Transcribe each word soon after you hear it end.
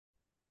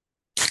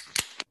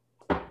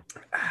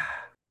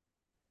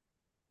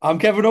I'm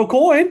Kevin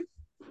O'Coin.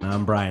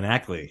 I'm Brian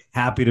Ackley.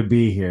 Happy to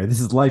be here. This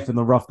is Life in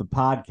the Rough, the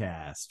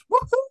podcast.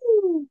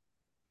 Woohoo!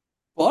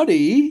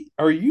 Buddy,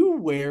 are you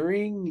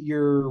wearing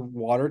your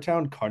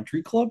Watertown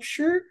Country Club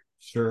shirt?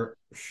 Sure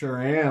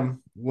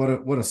am. What a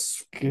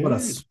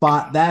Good.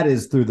 spot that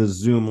is through the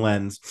Zoom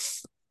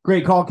lens.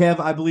 Great call, Kev.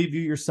 I believe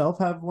you yourself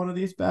have one of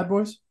these bad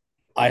boys.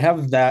 I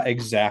have that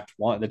exact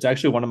one. That's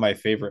actually one of my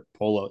favorite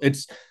polo.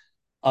 It's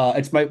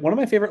my one of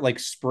my favorite like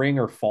spring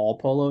or fall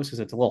polos because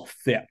it's a little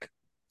thick.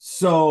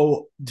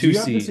 So, do Two you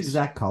have this C's.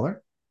 exact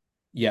color?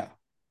 Yeah.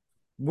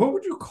 What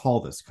would you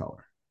call this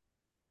color?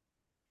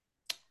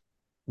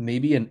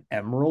 Maybe an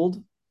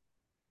emerald.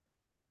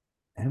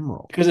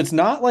 Emerald. Because it's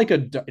not like a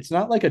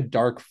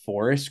dark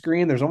forest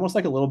green. There's almost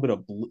like a little bit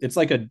of blue. It's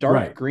like a dark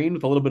Right. green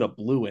with a little bit of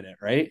blue in it,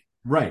 right?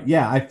 Right.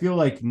 Yeah, I feel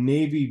like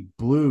navy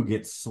blue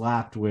gets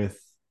slapped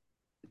with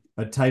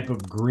a type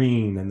of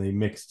green and they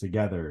mix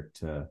together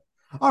to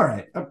all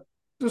right,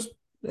 just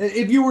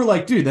if you were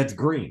like, dude, that's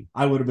green,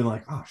 I would have been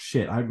like, oh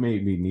shit, I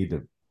maybe need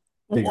to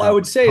Well, figure I out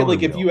would my say color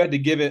like if you wheel. had to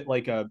give it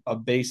like a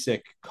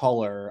basic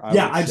color, I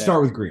Yeah, would I'd say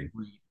start with green.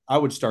 green. I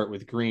would start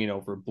with green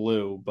over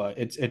blue, but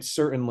it's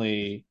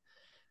certainly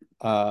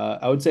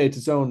I would say it's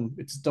its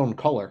own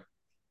color.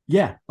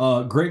 Yeah,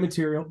 great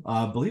material.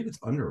 I believe it's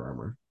Under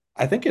Armour.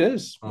 I think it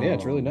is. Yeah,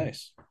 it's really um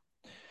nice.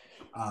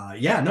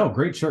 yeah, no,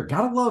 great shirt.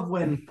 Gotta love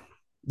when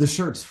the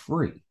shirt's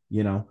free,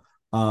 you know.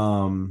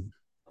 um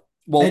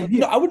Well, and no,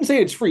 yeah, I wouldn't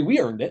say it's free. We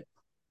earned it.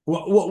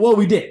 well,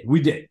 we did,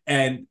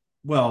 and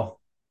well,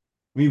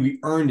 we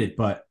earned it,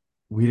 but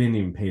we didn't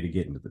even pay to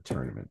get into the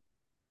tournament.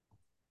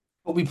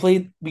 But we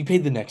paid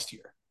the next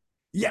year.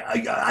 Yeah,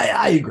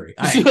 I agree.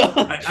 I agree.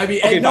 I mean,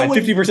 Okay, fine.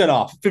 50%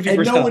 off. and no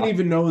 50% one off.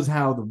 even knows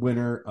how the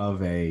winner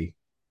of a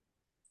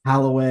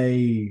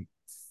Callaway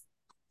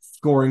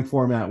scoring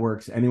format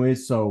works,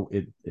 anyways. So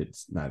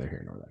it's neither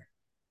here nor there.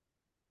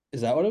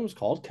 Is that what it was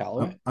called? I'm,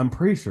 Callaway? I'm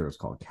pretty sure it's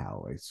called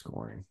Callaway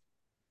scoring.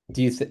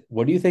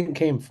 What do you think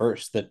came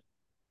first?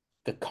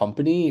 The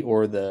company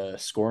or the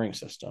scoring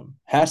system?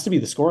 Has to be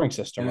the scoring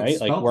system, And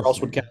it's right? Like spelled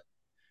the same.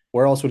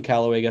 where else would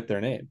Callaway get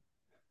their name?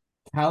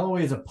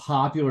 Callaway is a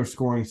popular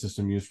scoring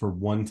system used for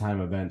one-time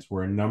events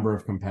where a number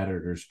of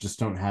competitors just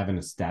don't have an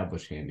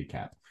established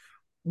handicap.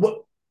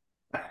 What?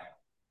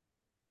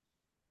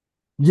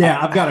 Yeah,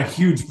 I've got a I,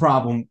 huge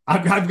problem.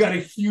 I've got a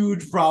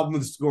huge problem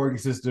with the scoring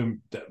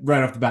system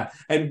right off the bat.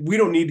 And we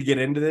don't need to get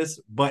into this,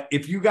 but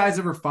if you guys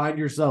ever find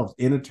yourselves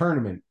in a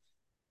tournament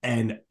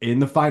and in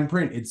the fine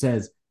print it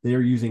says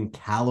they're using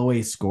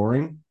Callaway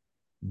scoring,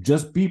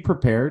 just be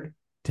prepared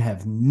to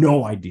have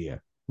no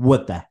idea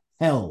what the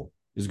hell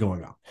is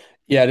going on.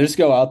 yeah, just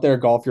go out there,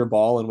 golf your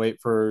ball, and wait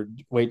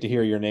to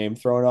hear your name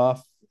thrown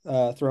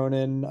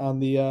in on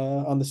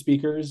the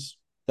speakers.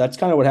 That's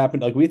kind of what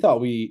happened. Like we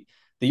thought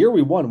the year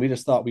we won, we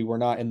just thought we were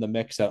not in the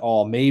mix at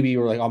all. Maybe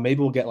we're like, oh, maybe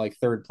we'll get like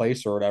third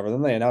place or whatever.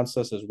 Then they announced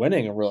us as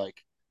winning, and we're like,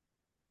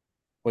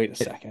 wait a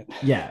second,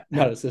 Yeah,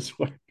 how no. does this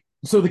work?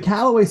 So the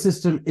Callaway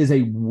system is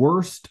a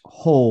worst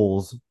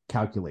holes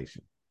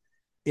calculation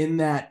in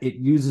that it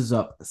uses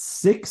up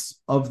six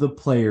of the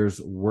players'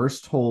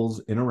 worst holes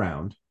in a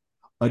round,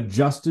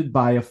 adjusted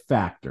by a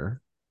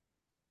factor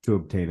to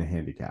obtain a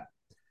handicap.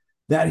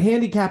 That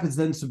handicap is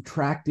then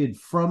subtracted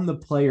from the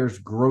player's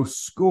gross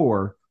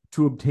score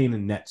to obtain a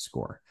net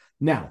score.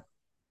 Now,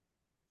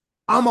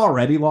 I'm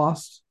already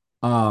lost.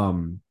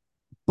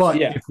 But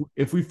Yeah,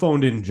 if we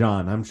phoned in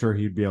John, I'm sure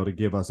he'd be able to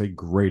give us a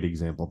great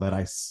example that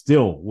I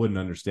still wouldn't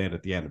understand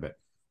at the end of it.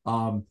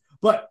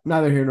 But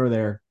neither here nor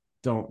there.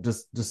 Don't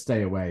just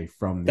stay away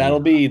from the that'll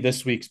be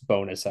this week's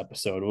bonus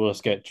episode. We'll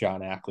just get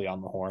John Ackley on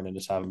the horn and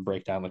just have him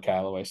break down the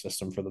Callaway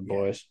system for the yeah,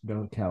 boys.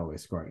 don't Callaway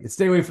scoring.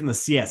 Stay away from the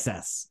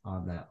CSS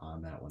on that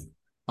one.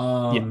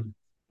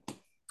 Yeah.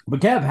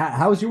 But Kev,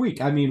 how was your week?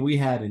 I mean, we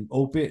had an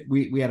open,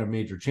 we had a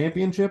major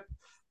championship,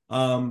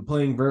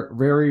 playing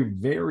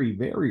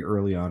very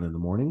early on in the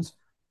mornings.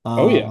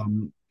 Oh yeah.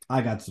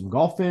 I got some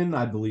golf in.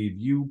 I believe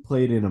you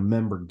played in a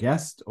member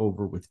guest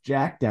over with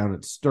Jack down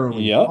at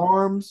Sterling Yep.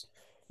 Farms.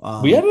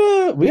 We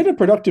Um, had a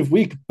productive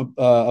week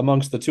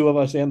amongst the two of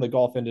us and the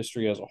golf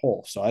industry as a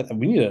whole. So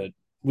we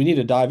need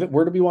to dive in.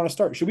 Where do we want to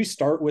start? Should we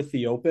start with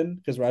the Open?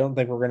 Because I don't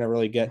think we're going to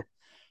really get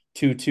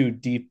too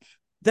deep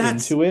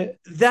that's into it.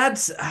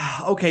 that's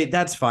okay.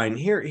 That's fine.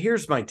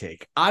 Here's my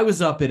take. I was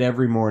up at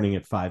every morning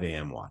at 5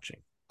 a.m.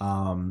 watching.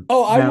 Oh,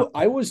 Now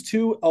I was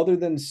too, other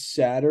than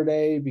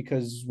Saturday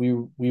because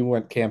we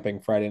went camping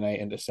Friday night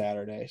into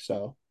Saturday,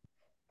 so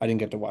I didn't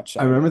get to watch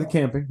I Saturday remember at the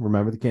all. camping.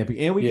 Remember the camping,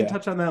 and we can Yeah,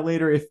 touch on that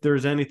later if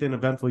there's anything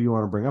eventful you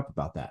want to bring up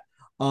about that.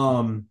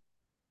 Um,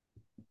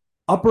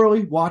 Up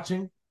early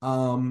watching.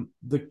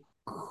 The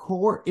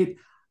core. It.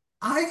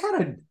 I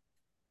had a.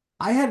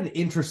 I had an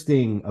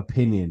interesting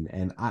opinion,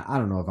 and I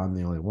don't know if I'm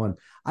the only one.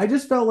 I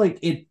just felt like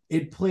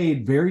it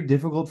played very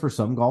difficult for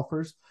some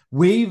golfers.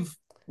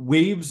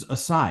 Waves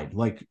aside,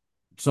 like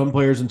some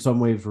players and some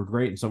waves were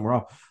great and some were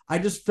off. I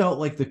just felt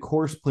like the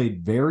course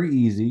played very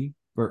easy,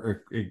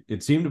 or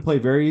it seemed to play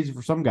very easy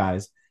for some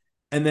guys,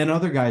 and then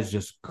other guys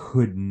just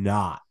could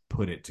not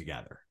put it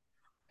together.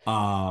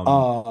 Um,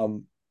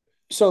 um,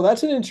 So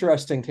that's an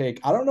interesting take.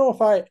 I don't know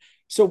if I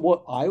so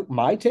what I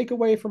my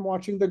takeaway from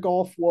watching the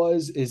golf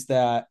was is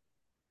that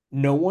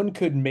no one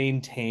could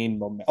maintain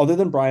momentum other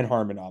than Brian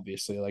Harmon,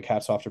 obviously. Like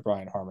hats off to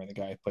Brian Harmon, the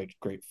guy who played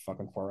great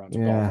fucking 4 rounds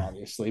of golf, Yeah.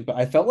 obviously. But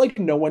I felt like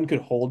no one could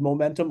hold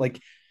momentum.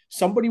 Like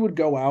somebody would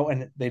go out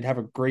and they'd have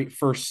a great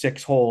first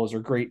 6 holes or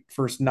great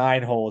first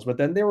 9 holes, but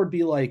then there would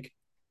be like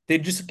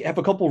they'd just have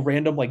a couple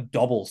random like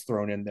doubles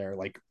thrown in there,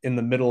 like in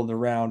the middle of the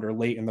round or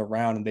late in the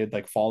round, and they'd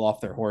like fall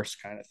off their horse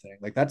kind of thing.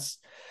 Like that's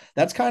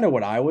kind of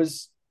what I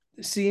was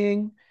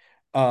seeing.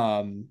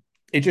 Um,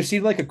 it just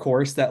seemed like a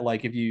course that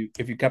like if you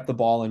kept the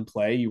ball in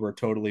play, you were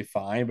totally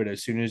fine. But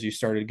as soon as you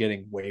started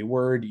getting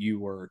wayward, you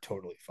were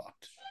totally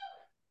fucked.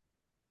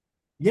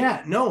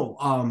 Yeah, no,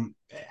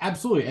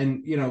 absolutely.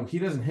 And he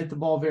doesn't hit the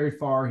ball very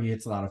far. He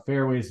hits a lot of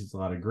fairways, hits a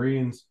lot of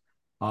greens.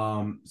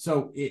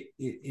 So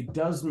it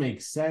does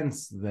make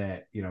sense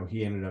that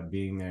he ended up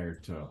being there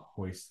to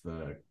hoist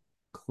the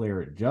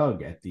claret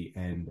jug at the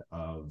end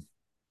of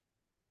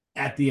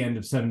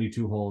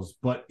 72 holes.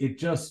 But it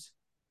just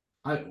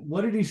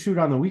what did he shoot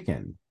on the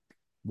weekend?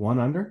 One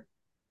under?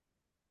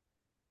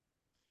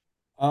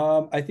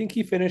 I think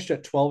he finished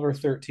at 12 or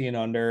 13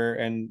 under,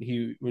 and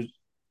he was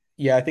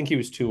yeah, I think he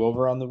was two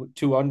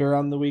under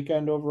on the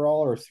weekend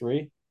overall or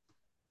three.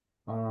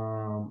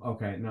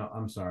 Okay, no,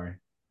 I'm sorry.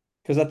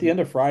 Because at the end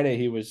of Friday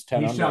he was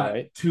 10 He under, shot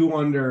right? two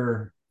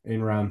under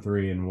in round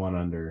three and one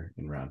under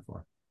in round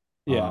four.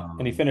 Yeah,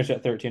 and he Um, finished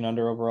at 13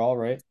 under overall,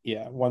 right?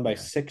 Yeah, won by yeah.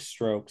 6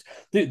 strokes.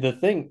 The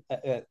thing,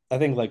 I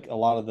think like a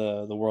lot of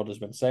the world has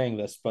been saying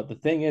this, but the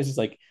thing is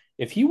like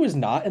if he was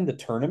not in the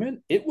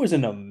tournament, it was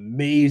an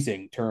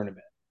amazing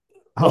tournament.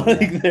 Oh yeah.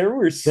 Like there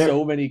were There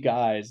so many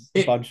guys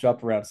it bunched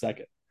up around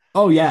second.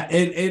 oh yeah,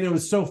 and it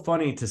was so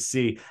funny to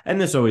see, and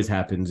this always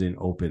happens in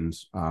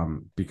opens,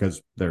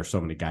 because there are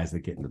so many guys that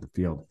get into the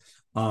field.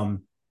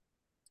 Um,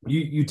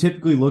 you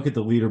typically look at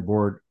the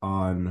leaderboard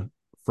on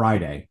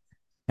Friday,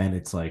 and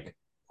it's like,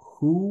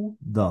 who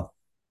the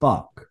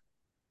fuck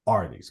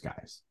are these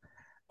guys?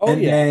 Oh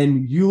And yeah.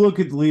 then you look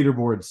at the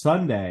leaderboard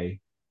Sunday,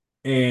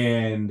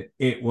 and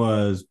it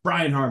was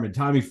Brian Harmon,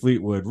 Tommy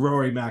Fleetwood,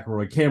 Rory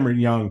McIlroy, Cameron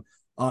Young.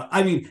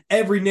 I mean,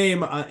 every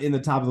name in the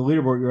top of the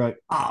leaderboard, you're like,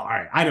 oh, all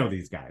right, I know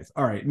these guys.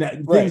 All right, now,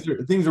 Right.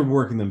 things are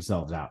working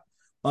themselves out.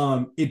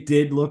 It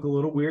did look a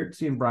little weird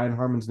seeing Brian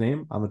Harmon's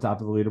name on the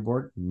top of the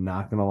leaderboard.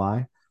 Not gonna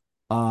lie.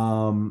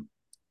 Um,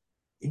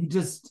 he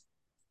just,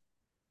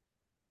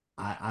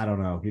 I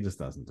don't know. He just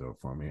doesn't do it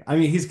for me. I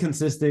mean, he's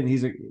consistent.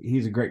 He's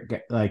a great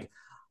guy. Like,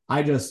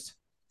 I just,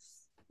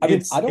 I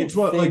mean, I don't it's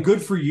what like think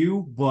good for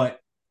you, but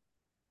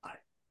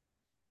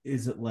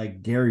is it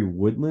like Gary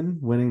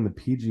Woodland winning the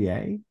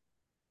PGA?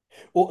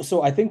 well,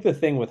 so I think the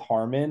thing with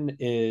Harmon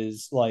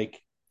is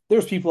like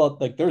there's people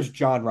out like there's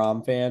John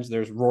Rahm fans,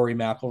 there's Rory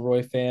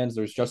McIlroy fans,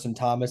 there's Justin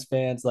Thomas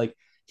fans. Like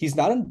he's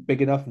not a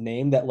big enough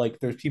name that like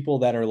there's people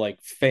that are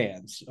like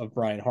fans of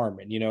Brian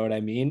Harmon. You know what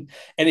I mean?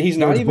 And he's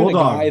not There's even a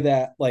guy Bulldog.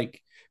 that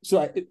like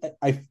so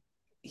I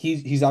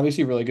he's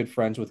obviously really good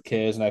friends with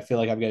Kiz, and I feel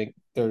like I'm getting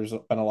there's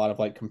been a lot of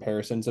like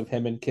comparisons of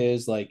him and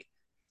Kiz. Like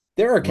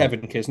there are Well,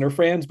 Kevin Kisner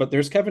fans, but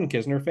there's Kevin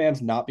Kisner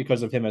fans not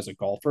because of him as a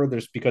golfer.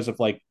 There's because of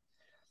like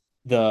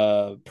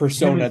the him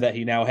persona is that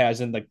he now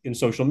has in like in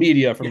social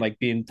media from yeah, like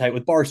being tight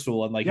with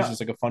Barstool and like he's yeah.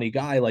 just like a funny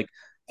guy. Like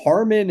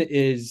Harmon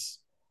is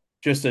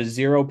just a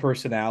zero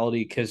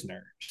personality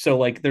Kisner. So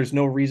like there's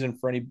no reason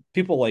for any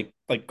people like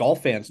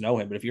golf fans know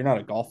him, but if you're not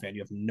a golf fan,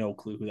 you have no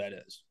clue who that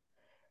is.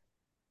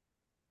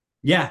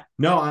 Yeah,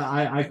 no,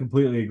 I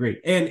completely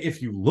agree. And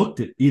if you looked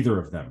at either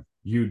of them,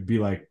 you'd be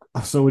like,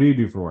 so what do you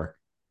do for work?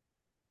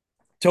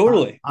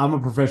 Totally. I'm a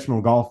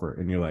professional golfer,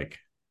 and you're like,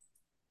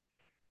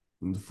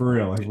 for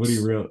real, like, what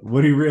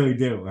do you really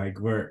do? Like,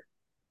 where?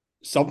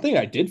 Something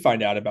I did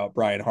find out about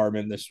Brian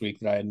Harmon this week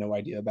that I had no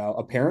idea about.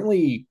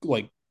 Apparently,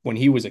 like when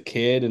he was a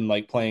kid and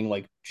like playing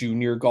like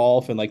junior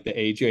golf and like the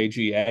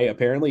AJGA,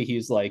 apparently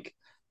he's like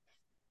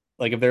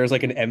if there's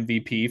like an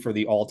MVP for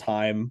the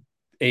all-time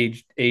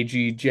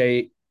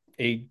AGJ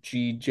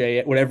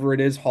AGJ whatever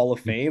it is Hall of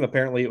Fame,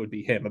 apparently it would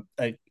be him.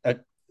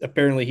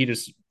 Apparently he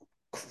just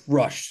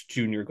crushed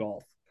junior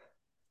golf.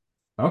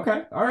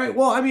 Okay, all right.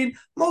 Well, I mean,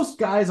 most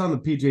guys on the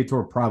PGA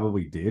Tour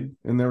probably did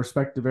in their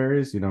respective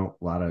areas. A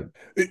lot of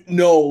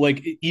No,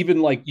 like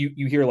even like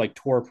you hear like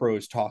tour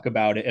pros talk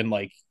about it and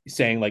like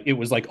saying like it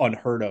was like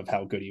unheard of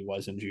how good he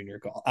was in junior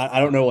golf. I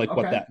don't know like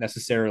what okay. that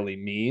necessarily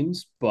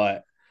means,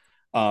 but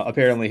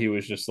apparently he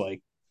was just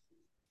like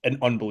an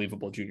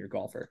unbelievable junior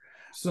golfer.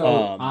 So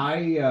Um,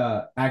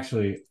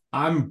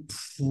 I'm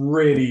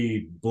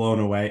pretty blown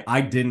away. I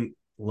didn't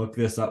look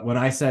this up when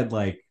I said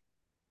like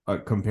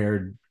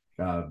compared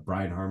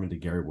Brian Harmon to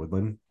Gary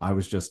Woodland. I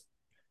was just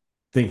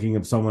thinking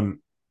of someone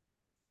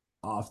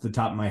off the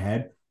top of my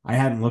head. I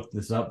hadn't looked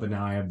this up, but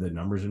now I have the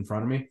numbers in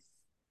front of me.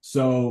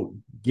 So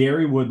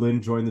Gary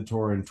Woodland joined the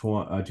tour in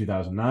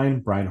 2009.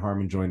 Brian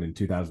Harmon joined in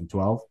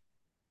 2012.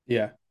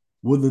 yeah.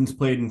 Woodland's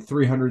played in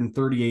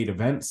 338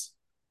 events.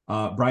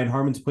 Brian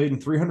Harmon's played in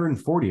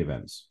 340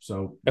 events.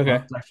 So Okay.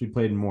 Harmon's actually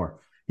played in more.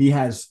 He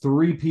has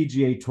 3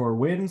 PGA Tour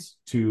wins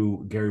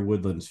to Gary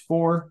Woodland's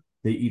 4.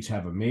 They each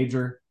have a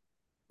major.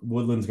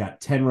 Woodland's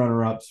got 10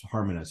 runner-ups.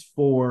 Harmon has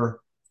 4.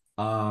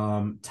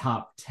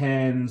 Top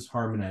 10s,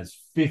 Harmon has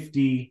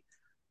 50.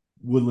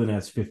 Woodland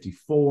has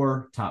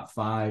 54. Top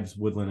 5s,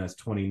 Woodland has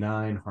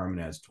 29. Harmon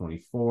has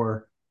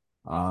 24.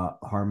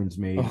 Harmon's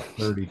made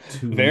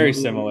 32 Very million,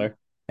 similar.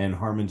 and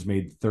Harmon's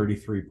made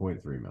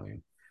 33.3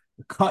 million.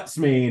 The cuts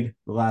made,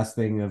 the last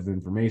thing of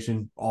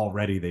information,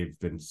 already they've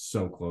been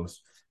so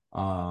close.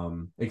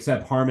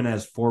 Except Harmon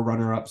has 4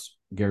 runner-ups.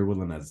 Gary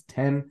Woodland has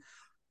 10.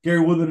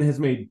 Gary Woodland has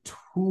made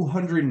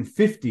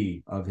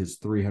 250 of his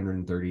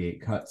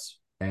 338 cuts,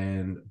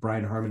 and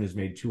Brian Harmon has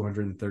made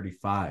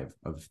 235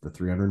 of the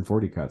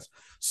 340 cuts.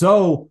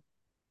 So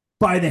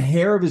by the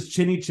hair of his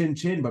chinny chin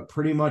chin, but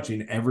pretty much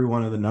in every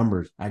one of the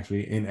numbers,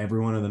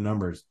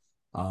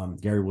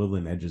 Gary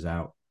Woodland edges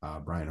out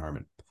Brian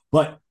Harmon.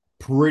 But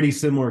pretty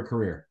similar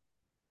career.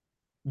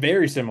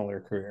 Very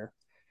similar career.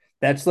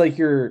 That's like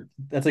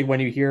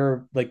when you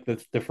hear like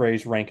the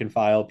phrase rank and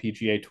file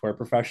PGA Tour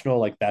professional,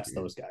 like that's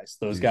Yeah, those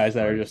Jesus guys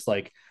that are Christ. just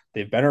like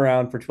they've been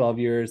around for 12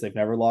 years, they've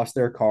never lost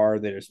their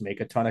card, they just make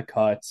a ton of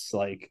cuts,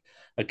 like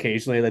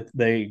occasionally that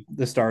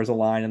the stars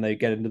align and they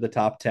get into the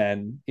top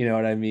 10, you know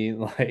what I mean?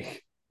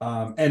 Like,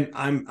 And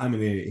I'm an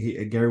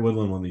idiot. Gary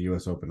Woodland won the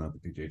U.S. Open, not the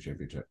PGA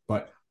Championship.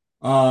 But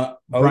oh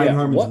Brian yeah,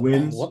 Harmon's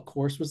wins. what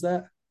course was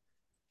that?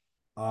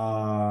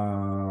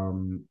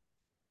 Um,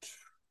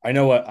 I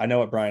know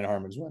what Brian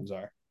Harmon's wins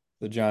are.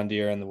 The John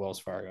Deere and the Wells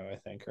Fargo, I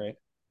think, right?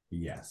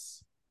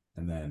 yes,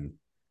 and then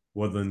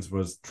Woodlands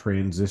was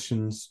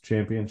Transitions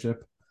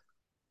Championship.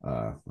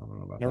 I don't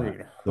know about Never that.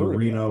 even The heard of that.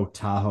 Reno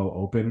Tahoe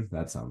Open.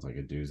 That sounds like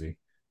a doozy.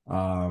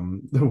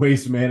 The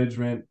Waste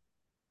Management,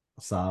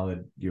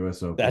 solid U.S.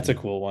 That's a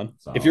Open, cool one.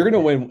 If you're solid.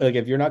 gonna win, like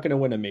if you're not gonna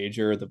win a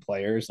major, the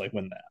players like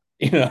win that.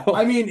 You I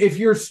know? mean, if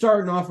you're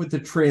starting off with the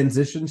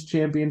Transitions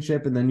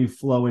Championship and then you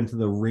flow into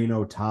the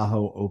Reno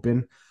Tahoe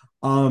Open,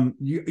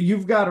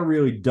 you've got to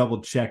really double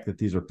check that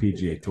these are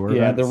PGA Tour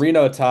Yeah, the events.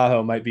 Reno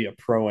Tahoe might be a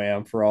pro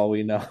am for all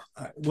we know.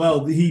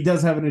 Well, he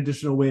does have an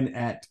additional win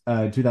at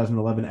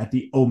 2011 at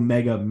the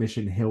Omega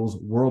Mission Hills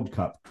World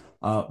Cup.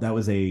 That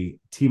was a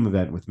team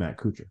event with Matt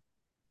Kuchar.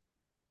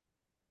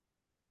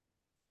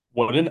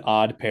 What an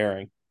odd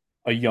pairing.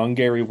 A young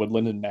Gary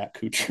Woodland and Matt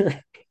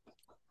Kuchar.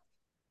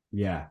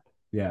 Yeah,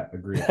 yeah,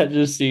 agreed. That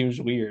just seems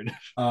weird.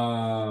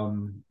 All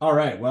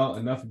right. Well,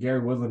 enough of Gary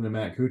Woodland and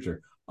Matt Kuchar.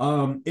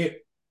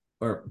 It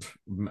or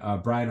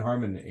Brian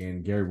Harmon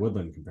and Gary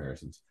Woodland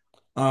comparisons.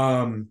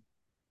 Um,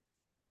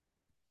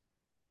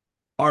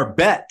 our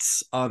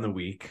bets on the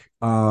week,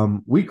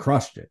 we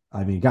crushed it.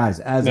 I mean, guys,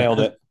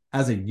 Nailed it.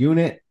 as a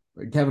unit,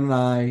 Kevin and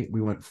I,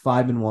 we went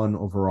 5-1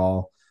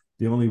 overall.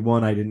 The only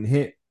one I didn't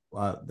hit,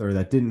 or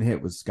that didn't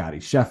hit, was Scotty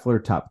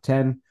Scheffler, top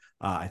 10.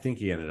 I think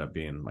he ended up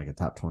being like a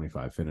top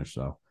 25 finish,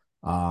 though.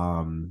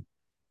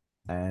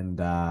 And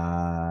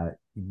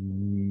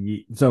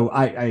so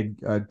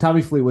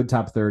Tommy Fleetwood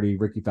top 30,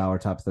 Ricky Fowler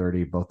top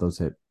 30, both those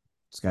hit.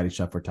 Scotty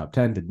Scheffler top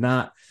 10 did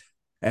not.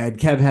 And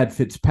Kev had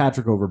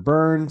Fitzpatrick over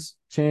Burns,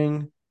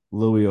 Ching,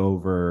 Louis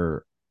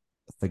over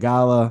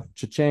Thagala,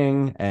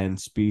 Cha-ching, and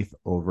Spieth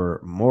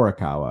over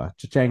Morikawa.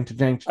 Cha-ching,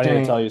 cha-ching, I need to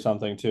cha-ching. tell you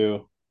something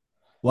too.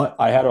 What?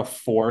 I had a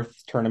fourth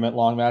tournament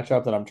long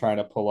matchup that I'm trying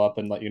to pull up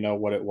and let you know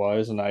what it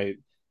was, and I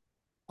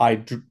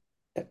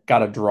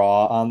got a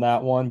draw on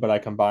that one, but I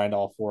combined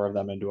all four of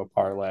them into a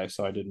parlay,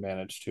 so I did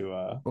manage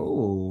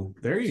Oh,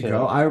 there you go. to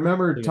I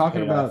remember to get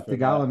talking paid off about for that.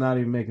 Thagala not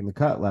even making the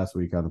cut last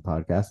week on the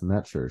podcast, and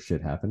that sure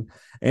shit happened.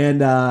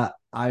 And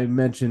I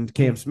mentioned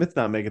Cam Smith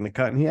not making the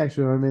cut, and he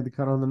actually only made the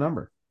cut on the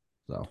number.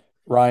 So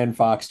Ryan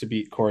Fox to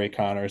beat Corey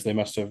Connors. They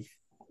must have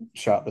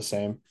shot the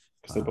same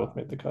because they both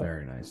made the cut.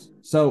 very nice.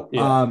 So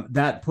Yeah.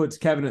 that puts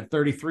Kevin at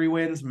 33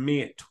 wins,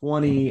 me at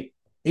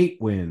 28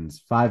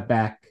 wins, 5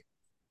 back.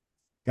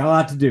 Got a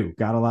lot to do.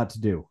 Got a lot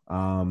to do.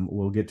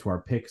 We'll get to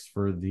our picks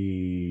for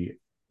the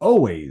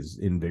always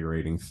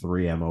invigorating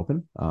 3M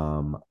Open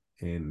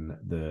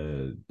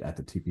at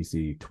the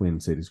TPC Twin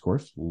Cities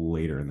course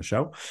later in the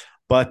show.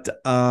 But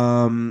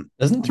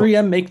Doesn't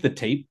 3M make the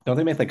tape? Don't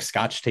they make like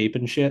scotch tape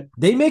and shit?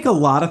 they make a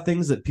lot of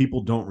things that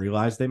people don't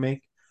realize they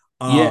make.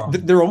 Yeah, Um,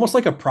 they're almost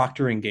like a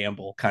Procter and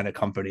Gamble kind of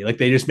company. Like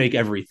they just make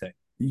everything.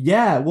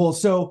 yeah, well,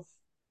 so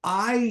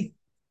I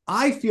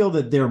I feel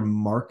that their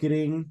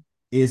marketing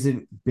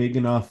isn't big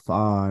enough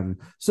on.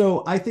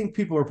 So I think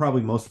people are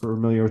probably most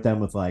familiar with them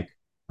with like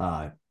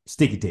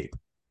sticky tape,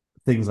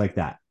 things like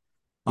that,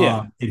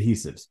 Yeah.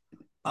 adhesives.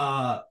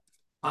 Uh,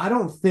 I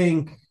don't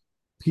think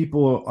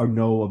people are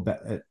know about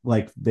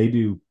like they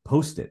do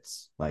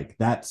post-its. Like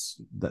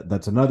that's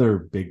another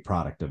big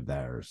product of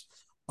theirs.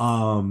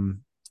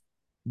 Um,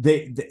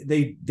 they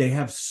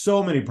have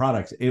so many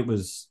products. It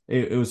was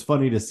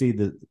funny to see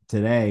that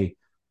today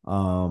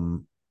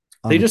on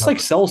They the just like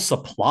cover. sell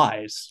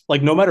supplies.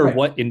 Like no matter Right.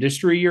 what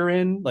industry you're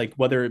in, like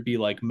whether it be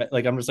like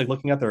I'm just like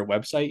looking at their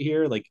website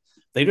here, like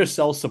they just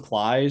sell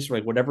supplies,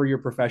 like whatever your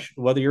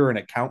profession, whether you're an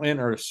accountant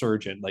or a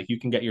surgeon, like you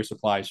can get your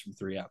supplies from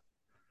 3M.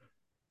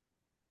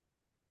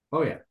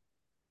 Oh yeah.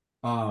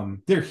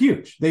 They're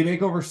huge. They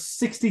make over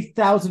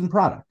 60,000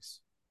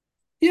 products.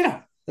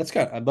 Yeah. That's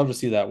kind of, I'd love to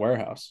see that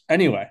warehouse.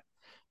 Anyway,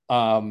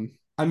 um,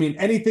 I mean,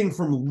 anything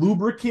from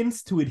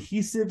lubricants to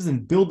adhesives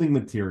and building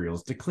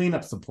materials to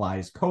cleanup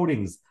supplies,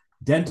 coatings,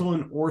 dental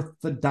and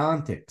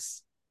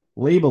orthodontics,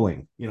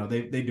 labeling.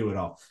 They do it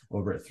all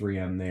over at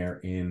 3M there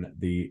in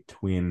the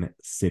Twin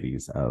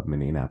Cities of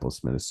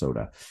Minneapolis,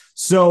 Minnesota.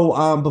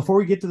 So before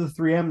we get to the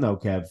 3M though,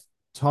 Kev,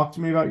 talk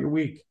to me about your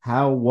week.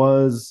 How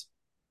was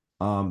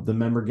the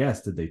member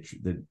guest? Did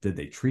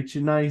they treat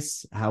you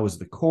nice? How was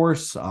the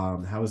course?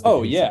 How was the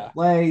oh pace of yeah.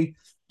 play?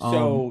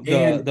 So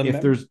And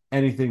if there's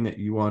anything that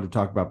you wanted to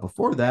talk about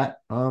before that,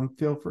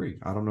 feel free.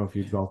 I don't know if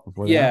you'd golf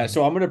before that. Yeah,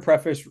 so I'm gonna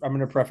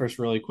preface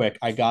really quick.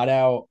 I got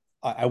out,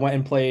 I went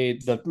and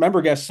played the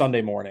member guest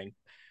Sunday morning.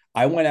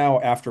 I went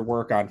out after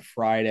work on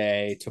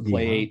Friday to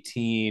play Yeah.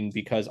 18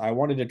 because I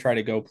wanted to try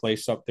to go play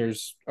some.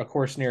 There's a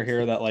course near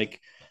here that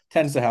like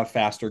tends to have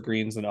faster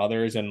greens than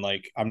others, and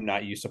like I'm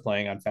not used to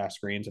playing on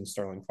fast greens, and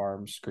Sterling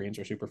Farms greens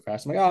are super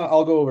fast. I'm like, oh,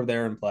 I'll go over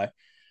there and play.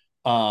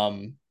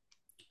 Um,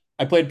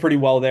 I played pretty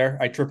well there.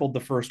 I tripled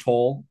the first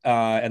hole,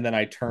 and then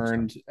I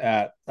turned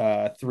at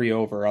 3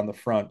 over on the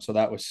front, so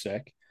that was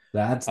sick.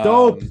 That's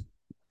dope. Um,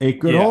 8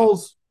 good yeah,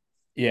 holes.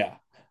 yeah.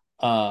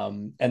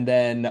 And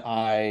then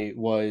I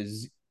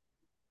was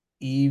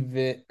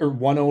even or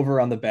 1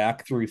 over on the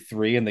back through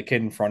three, and the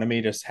kid in front of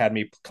me just had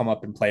me come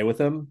up and play with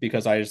him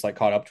because I just like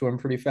caught up to him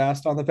pretty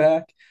fast on the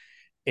back.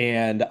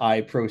 And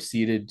I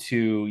proceeded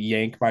to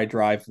yank my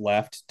drive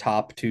left,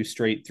 top two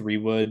straight three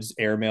woods,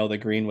 airmail the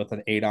green with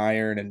an 8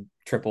 iron, and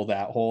triple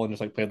that hole, and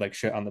just like played like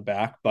shit on the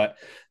back. But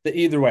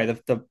either way,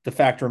 the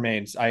fact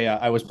remains,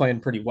 I was playing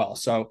pretty well.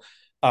 So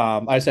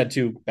I just had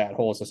two bad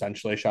holes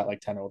essentially, shot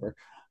like 10 over.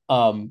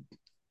 Um,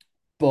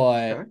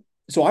 but Okay.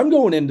 so I'm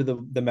going into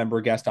the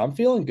member guest. I'm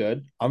feeling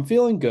good. I'm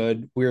feeling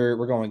good. We're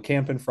going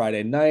camping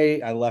Friday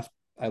night. I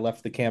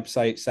left the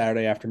campsite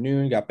Saturday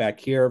afternoon, got back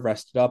here,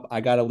 rested up.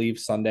 I got to leave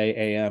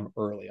Sunday a.m.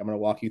 early. I'm going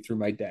to walk you through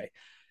my day.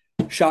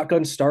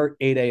 Shotgun start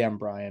 8 a.m.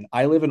 Brian.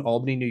 I live in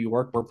Albany, New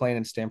York. We're playing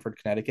in Stamford,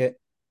 Connecticut.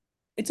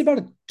 It's about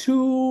a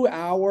 2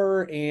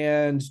 hour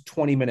and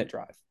 20-minute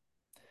drive.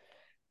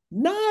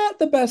 Not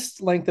the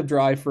best length of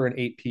drive for an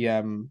 8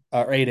 p.m.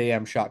 Or 8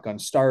 a.m. shotgun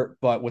start,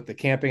 but with the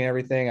camping and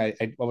everything, I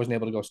wasn't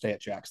able to go stay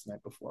at Jack's the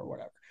night before or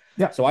whatever.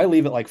 Yeah. So I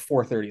leave at like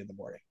 4:30 in the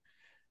morning.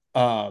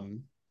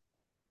 Um,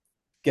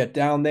 get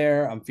down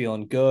there. I'm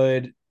feeling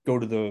good. Go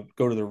to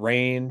the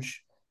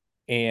range,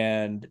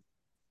 and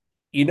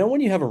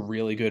when you have a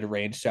really good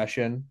range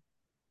session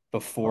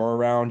before a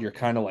round, you're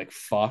kind of like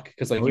fuck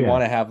because like Oh you yeah.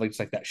 want to have like it's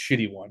like that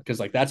shitty one because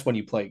like that's when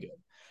you play good.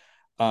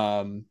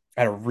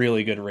 I had a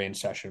really good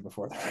range session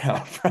before the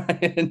round,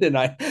 Brian,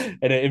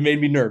 and it made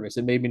me nervous.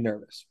 It made me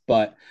nervous,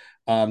 but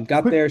got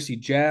Quick, there, see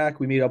Jack.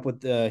 We meet up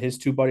with his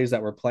two buddies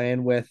that we're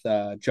playing with,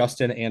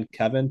 Justin and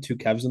Kevin, two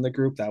Kevs in the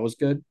group. That was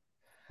good.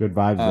 good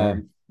vibes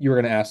there. You were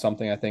gonna ask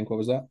something, I think. What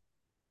was that?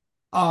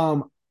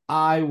 Um,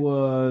 I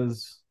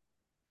was.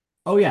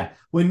 Oh yeah.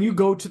 When you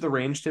go to the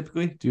range,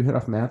 typically, do you hit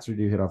off mats or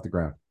do you hit off the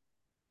ground?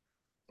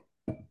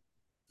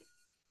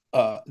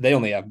 They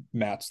only have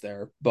mats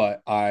there,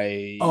 but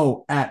I.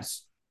 Oh,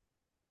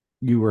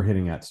 you were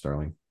hitting at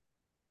Sterling.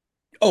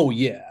 Oh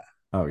yeah,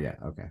 Oh yeah.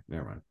 Okay.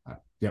 Never mind.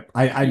 Yep.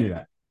 I knew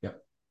that.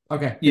 Yep.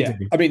 Okay. yeah.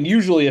 Continue. I mean,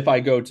 usually if I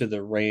go to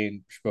the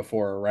range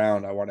before a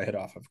round, I want to hit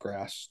off of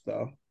grass,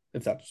 though.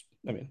 If that's,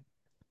 I mean,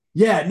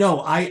 Yeah.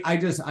 No.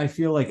 I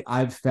feel like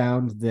I've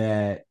found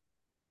that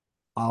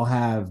I'll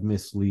have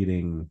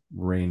misleading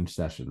range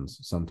sessions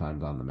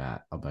sometimes on the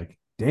mat. I'm like,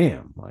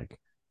 damn, like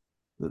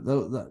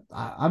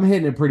I'm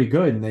hitting it pretty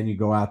good, and then you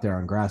go out there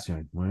on grass, you're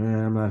like, well,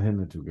 I'm not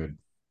hitting it too good.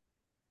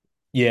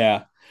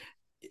 yeah.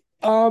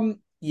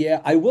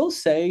 Yeah, I will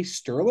say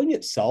Sterling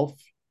itself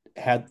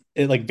had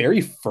like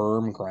very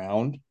firm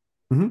ground.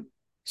 Mm-hmm.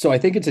 So I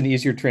think it's an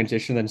easier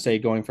transition than say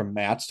going from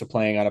mats to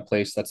playing on a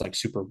place that's like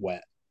super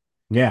wet.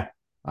 Yeah,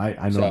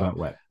 I know So about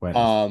wetness.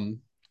 um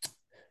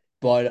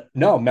but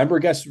no, member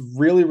guess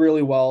really,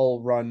 really well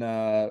run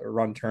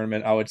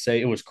tournament. I would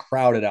say it was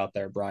crowded out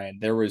there, Brian.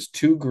 There was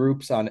two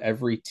groups on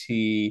every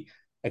tee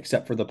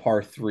except for the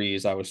par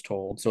threes, I was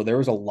told. So there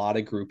was a lot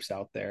of groups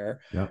out there.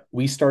 Yep.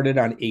 We started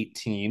on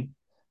 18.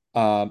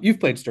 You've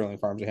played Sterling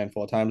Farms a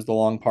handful of times, the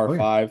long par Oh yeah.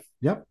 five.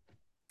 Yep.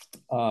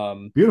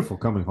 Um, Beautiful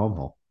coming home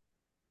hole.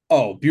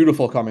 oh,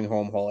 beautiful coming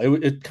home hole.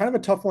 It's kind of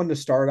a tough one to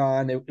start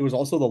on. It was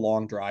also the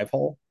long drive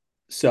hole.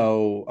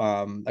 So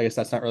I guess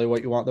that's not really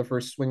what you want the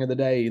first swing of the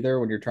day either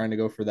when you're trying to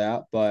go for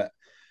that. But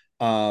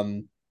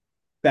um,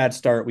 bad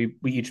start. We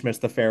each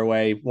missed the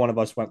fairway. One of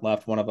us went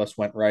left, one of us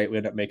went right. We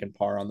ended up making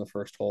par on the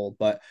first hole.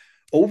 But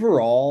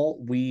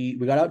overall, we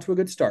got out to a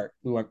good start.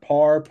 We went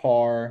par,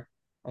 par.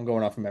 I'm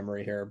going off of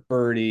memory here.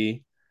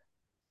 Birdie,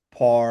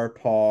 par,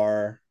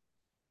 par,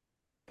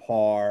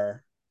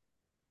 par,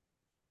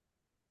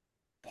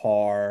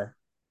 par.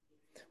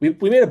 We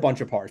made a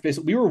bunch of pars.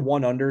 Basically, we were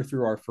 1 under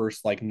through our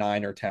first like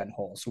 9 or 10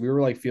 holes. So we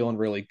were like feeling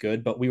really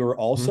good, but we were Mhm.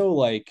 also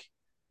like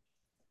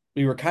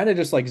we were kind of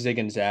just like zig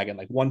and zagging.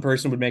 Like one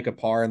person would make a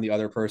par and the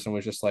other person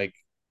was just like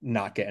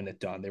not getting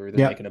it done. They were either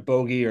Yep. making a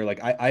bogey or like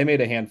I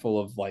made a handful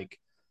of like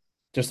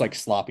just like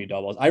sloppy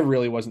doubles. I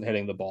really wasn't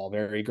hitting the ball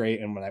very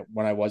great, and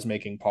when I was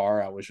making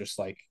par, I was just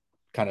like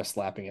kind of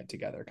slapping it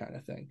together, kind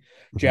of thing.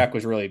 Mhm. Jack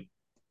was really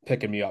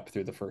picking me up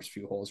through the first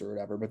few holes or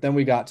whatever, but then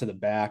we got to the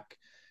back.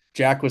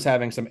 Jack was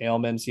having some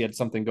ailments. He had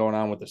something going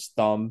on with his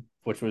thumb,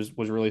 which was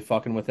really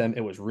fucking with him.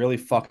 It was really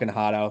fucking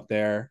hot out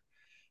there.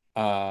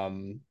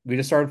 We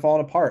just started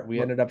falling apart. We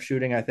Well, ended up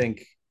shooting, I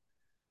think,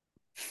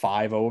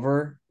 five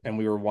over, and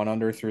we were one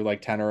under through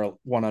like 10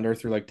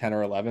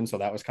 or 11. So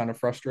that was kind of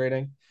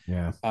frustrating.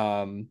 yeah.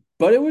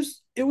 But it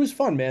was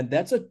fun, man.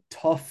 That's a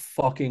tough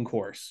fucking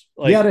course.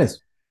 Yeah, it Like,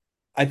 is.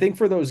 I think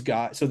for those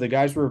guys, so the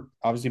guys were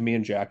obviously me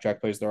and Jack. Jack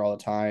plays there all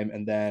the time.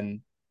 And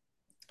then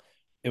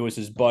it was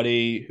his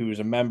buddy who was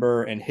a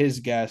member, and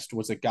his guest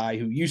was a guy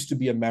who used to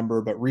be a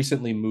member but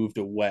recently moved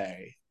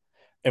away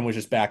and was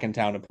just back in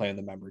town and playing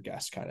the member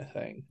guest kind of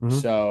thing.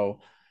 Mhm. So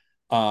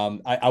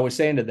I was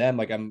saying to them,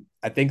 like,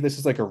 I think this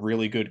is like a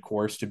really good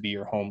course to be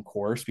your home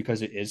course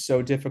because it is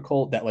so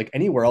difficult that like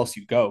anywhere else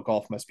you go,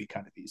 golf must be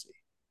kind of easy.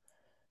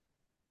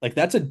 Like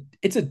it's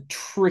a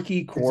tricky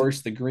It's a,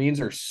 course. The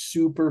greens are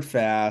super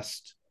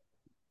fast.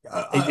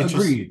 It's just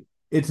agreed.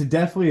 It's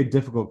definitely a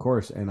difficult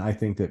course, and I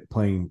think that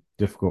playing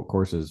difficult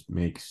courses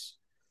makes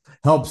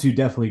helps you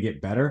definitely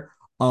get better.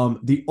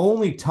 The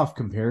only tough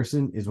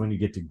comparison is when you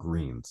get to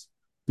greens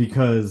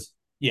because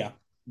yeah.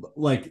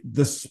 like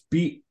the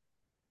speed.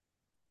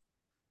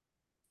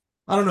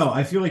 I don't know.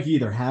 I feel like you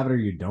either have it or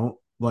you don't.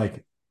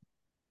 Like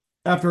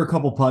after a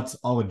couple putts,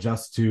 I'll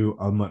adjust to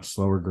a much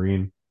slower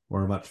green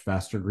or a much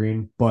faster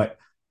green. But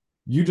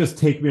you just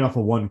take me off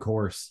of one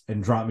course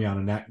and drop me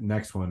on a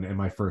next one in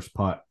my first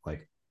putt.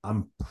 Like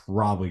I'm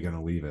probably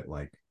gonna leave it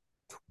like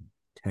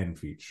 10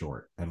 feet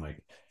short and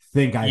like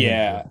think I hit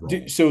a good Yeah.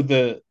 roll. So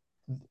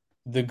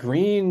the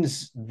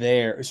greens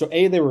there, so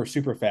they were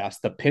super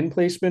fast. The pin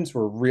placements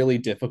were really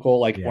difficult.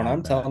 Like when Yeah, I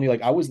I'm bet. telling you,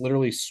 like I was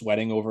literally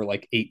sweating over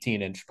like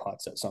 18-inch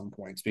putts at some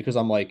points because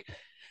I'm like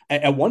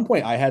at one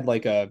point I had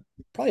like a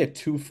probably a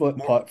 2 foot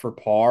More. putt for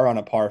par on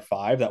a par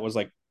five that was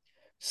like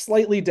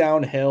slightly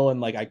downhill, and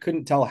like I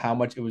couldn't tell how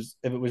much it was.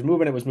 If it was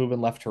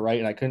moving left to right,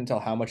 and I couldn't tell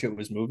how much it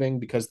was moving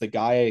because the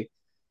guy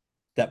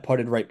that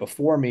putted right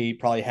before me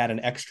probably had an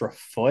extra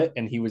foot,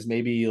 and he was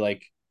maybe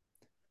like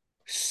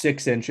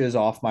 6 inches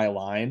off my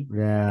line,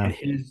 and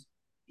Yeah.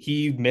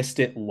 he missed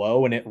it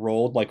low, and it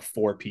rolled like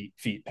 4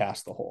 feet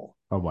past the hole.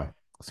 Oh boy.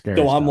 Scary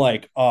So I'm stuff.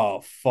 like,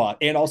 oh fuck.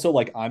 And also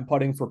like I'm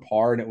putting for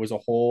par, and it was a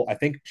hole. I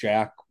think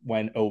Jack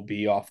went OB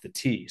off the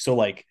tee. So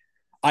like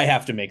I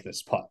have to make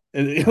this putt.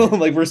 Right.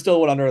 Like we're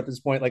still 1 under at this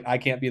point. Like I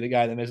can't be the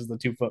guy that misses the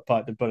 2 foot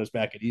putt to put us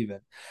back at even.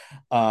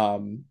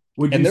 Um,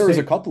 Would you and there was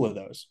a say couple of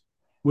those.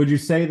 would you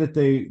say that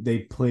they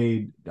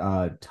played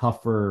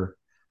tougher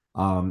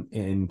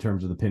in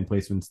terms of the pin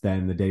placements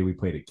than the day we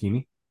played at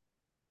Keeney?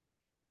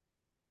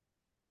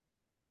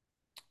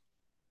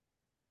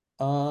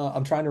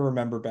 I'm trying to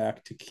remember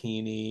back to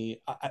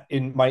Keeney.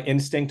 In my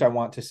instinct, I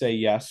want to say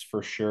yes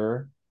for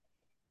sure.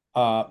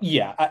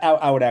 Yeah,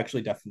 I would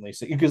actually definitely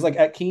say because like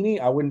at Keeney,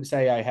 I wouldn't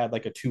say I had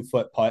like a 2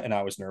 foot putt and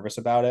I was nervous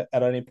about it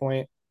at any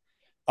point.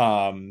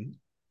 Um,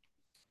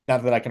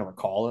 not that I can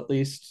recall at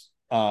least.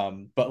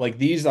 But like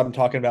these, I'm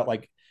talking about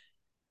like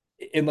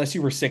unless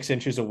you were 6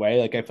 inches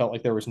away, like I felt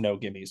like there was no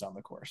gimmies on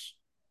the course.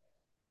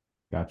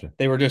 Gotcha.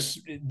 They were just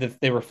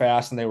they were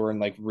fast and they were in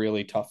like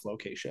really tough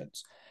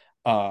locations.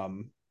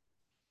 Um,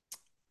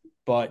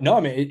 but no, I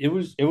mean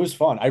it was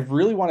fun. I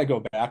really want to go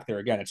back there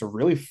again. It's a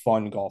really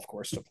fun golf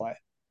course to play.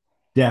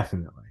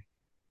 Definitely.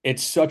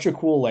 It's such a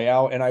cool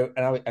layout, and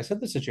I said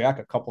this to Jack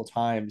a couple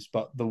times,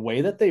 but the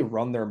way that they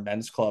run their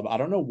men's club, I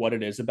don't know what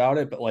it is about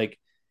it, but like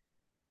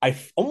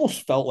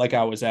almost felt like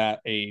I was at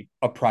a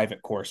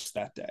private course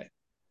that day.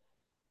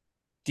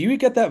 Do you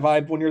get that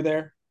vibe when you're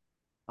there?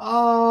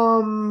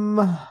 Um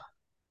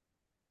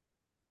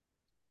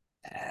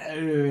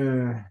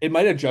It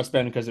might have just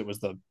been because it was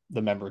the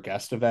member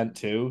guest event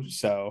too.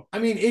 So I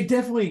mean, it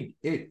definitely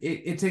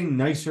it's a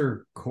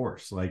nicer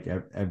course. Like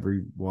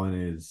everyone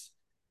is,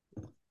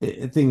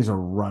 things are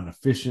run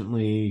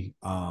efficiently.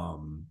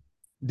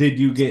 Did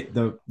you get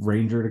the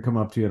ranger to come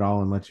up to you at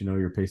all and let you know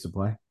your pace of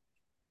play?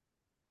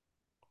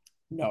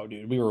 no,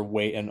 dude, we were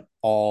waiting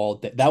all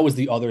day. That was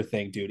the other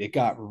thing, dude. It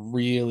got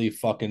really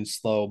fucking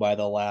slow by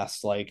the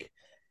last like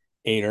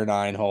 8 or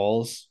 9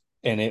 holes.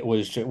 And it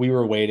was just, we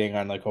were waiting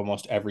on like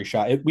almost every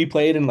shot. We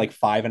played in like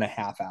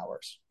 5.5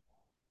 hours.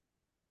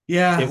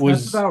 Yeah, It that's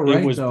was about it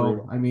right was though.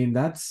 brutal. I mean,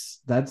 that's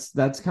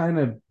kind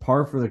of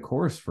par for the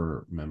course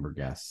for member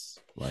guests.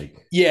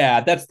 Like,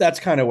 Yeah, that's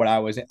kind of what I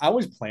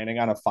was planning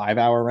on a 5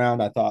 hour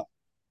round. I thought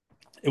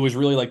it was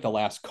really like the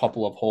last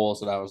couple of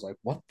holes that I was like,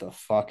 what the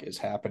fuck is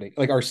happening?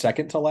 Like our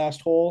second to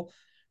last hole,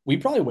 we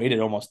probably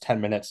waited almost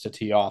 10 minutes to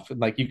tee off. And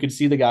like you could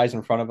see the guys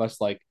in front of us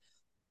like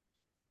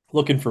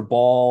looking for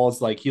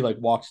balls. Like he like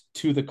walks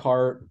to the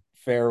cart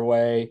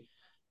fairway,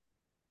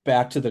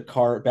 back to the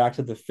cart, back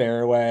to the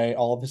fairway.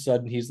 All of a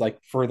sudden he's like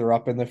further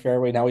up in the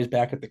fairway. Now he's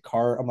back at the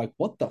cart. I'm like,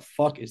 what the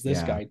fuck is this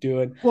yeah. guy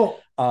doing? Well,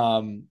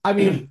 I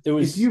mean, It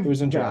was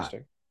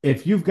interesting.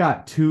 if you've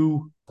got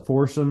two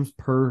foursomes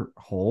per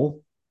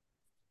hole,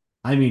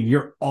 I mean,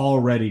 you're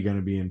already going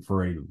to be in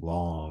for a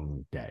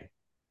long day.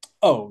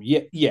 Oh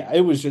yeah, yeah.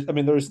 It was just. I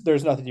mean,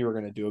 there's nothing you were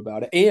going to do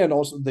about it, and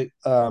also they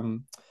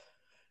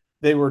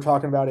were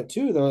talking about it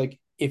too. They're like,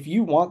 if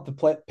you want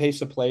the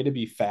pace of play to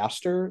be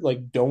faster,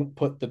 like don't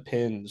put the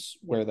pins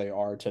where they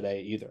are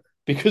today either,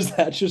 because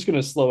that's just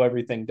going to slow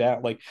everything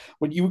down. Like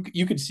when you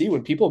could see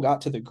when people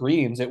got to the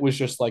greens, it was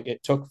just like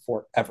it took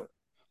forever.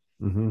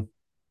 Mm-hmm.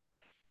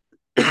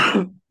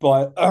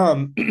 But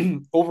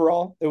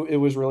overall, it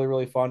was really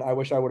really fun. I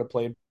wish I would have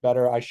played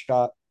better. I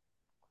shot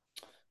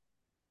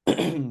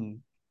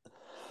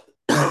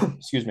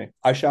excuse me.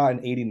 I shot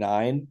an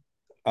 89.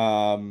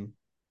 Um,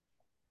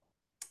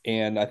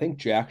 and I think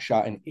Jack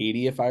shot an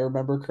 80 if I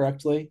remember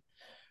correctly.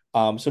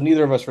 So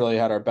neither of us really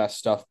had our best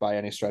stuff by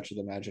any stretch of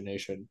the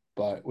imagination,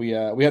 but we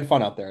had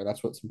fun out there.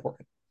 That's what's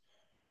important.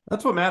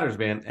 That's what matters,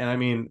 man. And I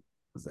mean,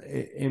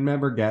 in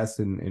member guests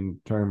and in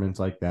tournaments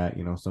like that,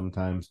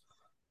 sometimes,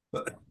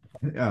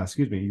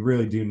 excuse me, you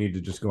really do need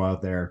to just go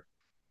out there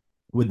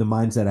with the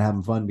mindset of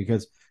having fun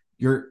because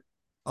you're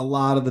a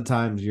lot of the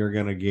times you're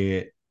gonna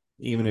get,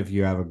 even if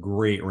you have a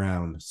great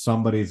round,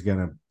 somebody's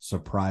gonna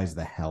surprise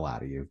the hell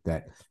out of you.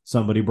 That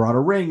somebody brought a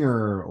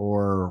ringer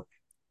or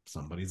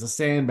somebody's a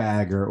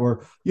sandbagger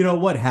or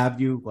what have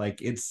you.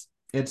 Like it's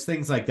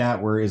things like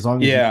that where as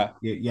long as you Yeah.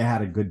 you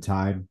had a good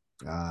time,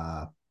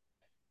 yeah,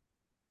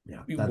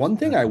 One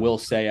thing that's I what will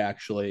say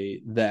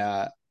actually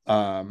that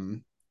I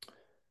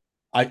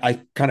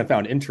kind of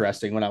found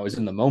interesting when I was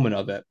in the moment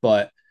of it,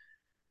 but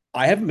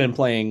I haven't been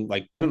playing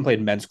like I haven't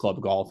played men's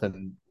club golf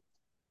in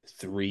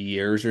 3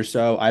 years or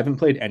so. I haven't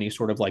played any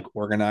sort of like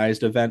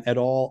organized event at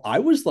all. I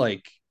was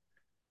like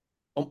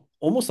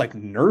almost like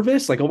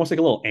nervous, like almost like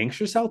a little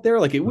anxious out there.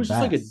 Like it the was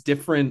just like a best.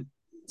 different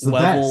It's the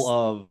level best.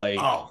 of like,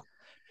 Oh,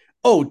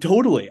 oh,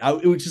 totally.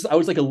 It was just I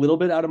was like a little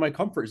bit out of my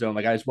comfort zone.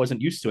 Like I just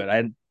wasn't used to it. I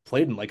hadn't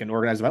played in like an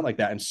organized event like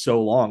that in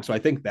so long. So I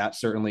think that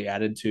certainly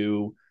added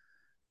to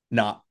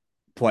not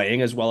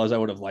playing as well as I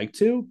would have liked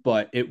to.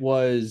 But it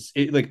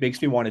like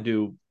makes me want to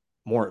do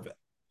more of it.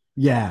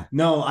 yeah.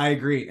 No, I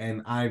agree,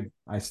 and I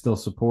still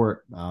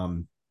support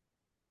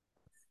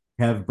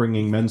have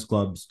bringing men's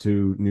clubs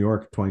to New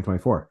York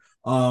 2024.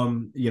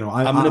 I'm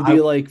gonna be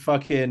like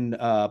fucking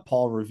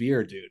Paul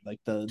Revere, dude. Like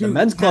the dude,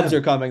 men's clubs Kev,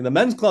 are coming. The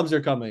men's clubs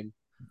are coming.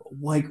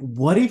 like,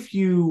 what if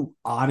you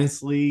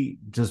honestly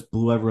just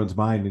blew everyone's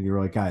mind and you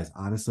were like, guys,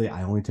 honestly,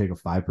 I only take a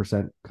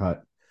 5%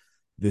 cut.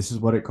 This is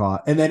what it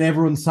cost, and then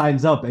everyone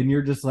signs up, and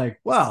you're just like,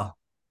 well,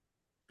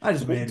 I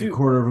just Well, made a dude,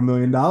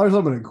 $250,000.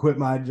 I'm going to quit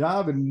my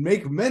job and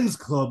make men's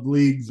club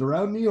leagues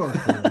around New York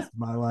for the rest of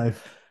my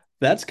life.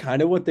 that's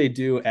kind of what they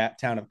do at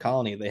Town of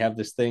Colony. They have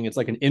this thing. It's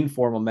like an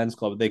informal men's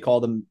club. They're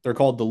called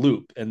the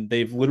Loop, and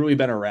they've literally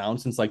been around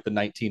since like the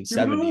Give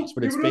it a look. 1970s.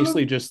 But Give it's it a look.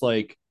 basically just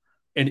like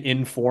an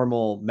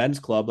informal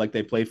men's club. Like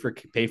they pay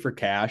for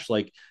cash.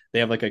 Like they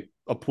have like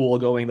a pool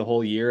going the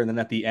whole year, and then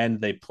at the end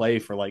they play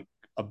for like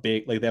a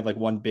big like they have like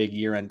one big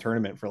year end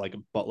tournament for like a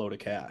buttload of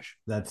cash.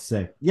 That's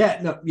sick. Yeah,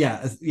 no,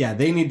 yeah, yeah.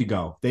 They need to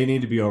go. They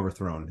need to be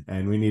overthrown,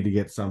 and we need to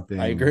get I something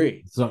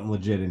agree.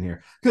 legit in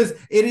here because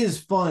it is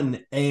fun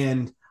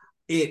and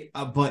it.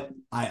 But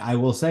I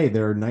will say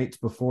there are nights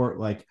before,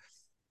 like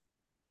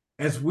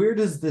as weird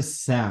as this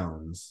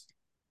sounds,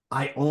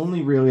 I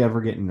only really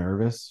ever get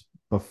nervous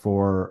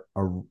before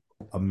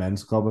a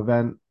men's club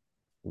event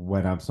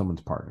when I'm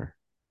someone's partner.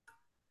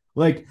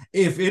 Like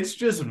if it's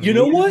just You me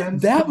know in a what?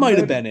 men's That club might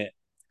have event, been it.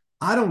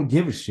 I don't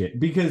give a shit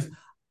because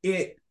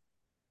it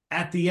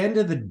at the end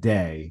of the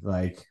day,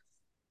 like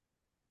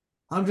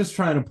I'm just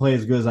trying to play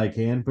as good as I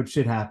can, but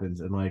shit happens,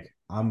 and like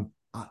I'm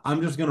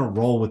just gonna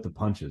roll with the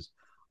punches.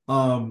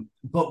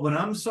 But when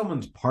I'm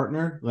someone's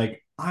partner,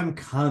 like I'm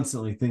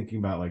constantly thinking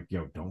about like,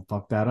 yo, don't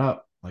fuck that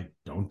up. Like,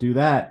 don't do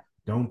that.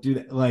 Don't do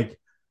that. Like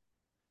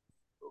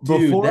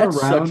Dude, before a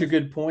that's such a round,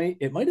 good point.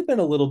 It might have been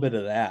a little bit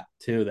of that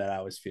too that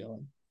I was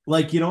feeling.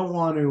 like you don't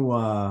want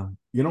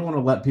to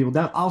let people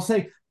down. I'll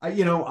say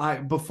I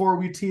before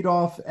we teed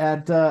off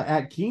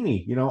at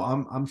Keeney,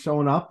 I'm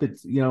showing up.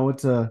 It's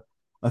it's a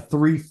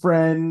three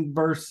friend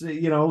versus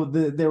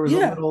there was a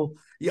Yeah, little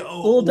a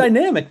little well,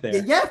 dynamic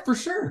there. yeah, for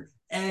sure.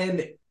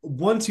 And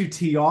once you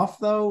tee off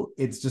though,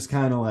 it's just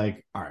kind of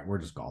like, all right, we're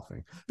just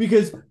golfing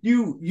because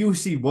you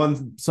see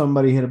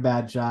somebody hit a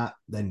bad shot,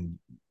 then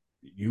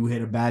you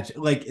hit a bad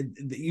like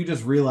you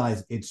just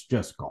realize it's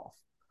just golf.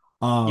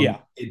 Yeah,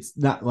 It's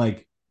not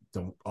like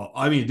don't.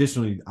 I mean,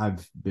 additionally,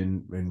 I've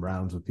been in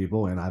rounds with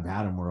people, and I've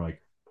had them where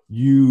like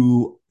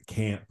you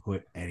can't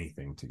put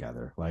anything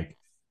together. Like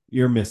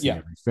you're missing yeah,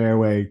 every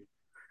fairway,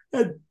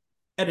 and,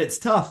 and it's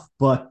tough.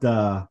 But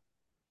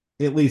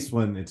at least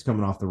when it's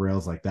coming off the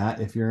rails like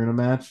that, if you're in a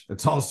match,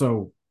 it's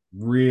also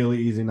really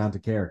easy not to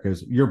care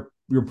because you're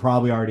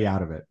probably already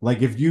out of it.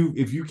 Like if you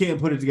can't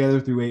put it together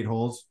through 8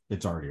 holes,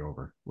 it's already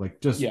over. Like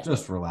just yeah,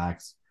 just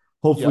relax.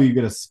 Hopefully yeah, you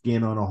get a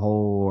skin on a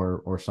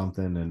hole or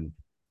something and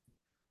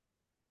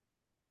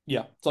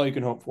yeah. That's all you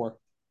can hope for.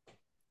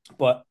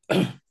 But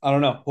I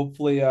don't know.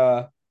 Hopefully,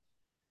 I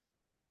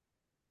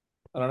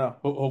don't know.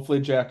 Hopefully,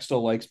 Jack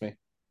still likes me.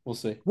 We'll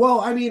see.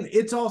 well, I mean,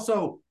 it's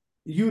also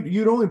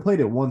you'd only played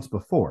it once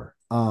before.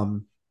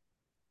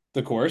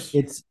 The course.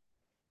 It's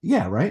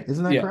yeah, right?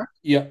 Isn't that Yeah. correct?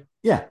 Yeah.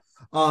 Yeah.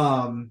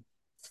 Um,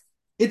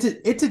 it's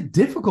a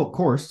difficult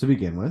course to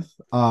begin with.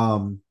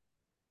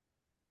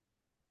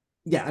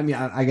 Yeah, I mean,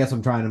 I guess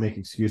I'm trying to make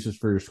excuses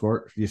for your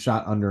score. If you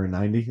shot under a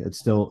 90, it's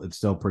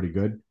still pretty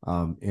good.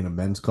 In a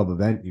men's club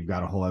event, you've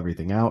got to hold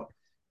everything out.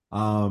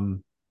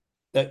 Um,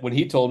 That when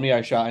he told me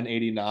I shot an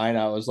 89,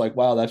 I was like,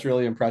 wow, that's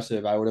really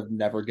impressive. I would have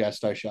never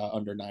guessed I shot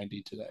under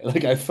 90 today.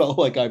 Like I felt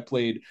like I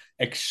played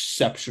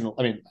exceptional.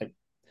 I mean, I'm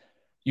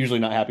usually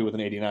not happy with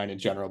an 89 in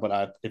general,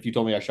 but if you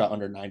told me I shot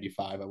under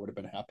 95, I would have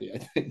been happy, I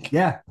think.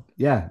 yeah,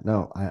 yeah,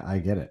 no, I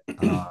get it.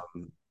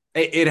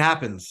 It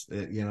happens.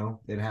 It Yeah.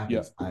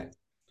 happens. I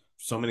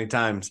so many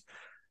times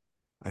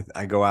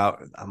I go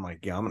out, I'm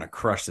like, yeah, I'm gonna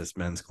crush this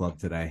men's club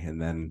today, and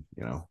then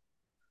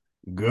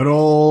good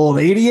old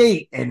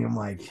 88, and I'm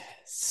like, You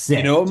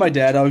sick. know what my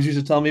dad always used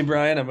to tell me,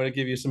 Brian? I'm going to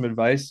give you some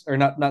advice, or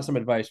not some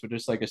advice, but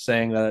just like a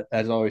saying that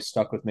has always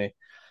stuck with me.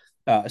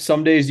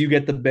 Some days you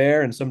get the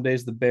bear, and some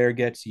days the bear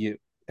gets you.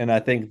 And I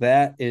think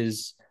that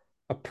is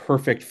a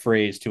perfect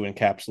phrase to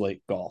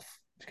encapsulate golf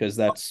because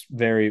that's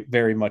very,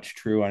 very much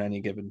true on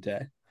any given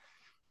day.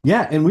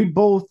 Yeah, and we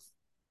both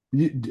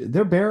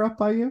they're bear up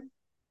by you.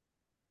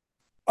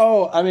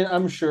 Oh, I mean,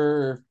 I'm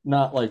sure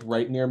not like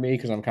right near me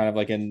because I'm kind of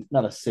like in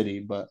not a city,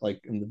 but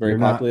like in the very You're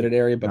not populated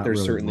area. But not there's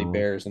really certainly rural.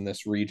 bears in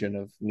this region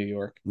of New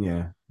York.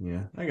 Yeah,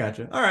 yeah, I got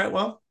you. All right,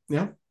 well,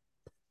 yeah,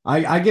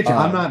 I get you.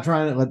 I'm Um, not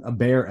trying to let a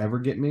bear ever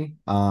get me.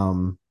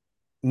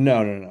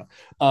 No, no, no.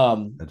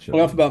 That shows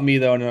Enough me. about me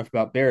though, and enough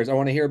about Bears. I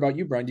want to hear about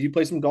you, Brian. Did you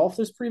play some golf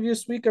this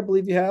previous week? I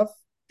believe you have.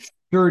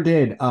 Sure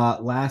did.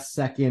 Last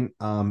second,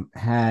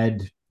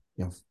 had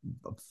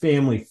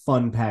family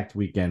fun packed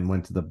weekend.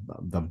 Went to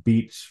the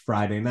beach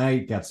Friday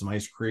night, got some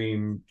ice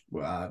cream,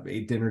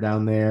 ate dinner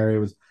down there. It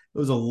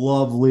was a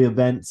lovely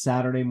event.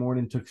 Saturday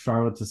morning, took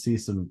Charlotte to see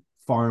some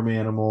farm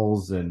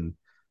animals, and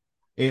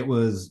it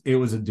was a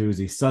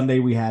doozy. Sunday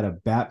we had a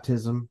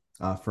baptism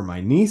for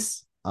my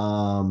niece.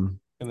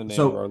 In the name of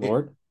So our it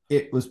Lord.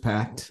 it was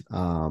packed.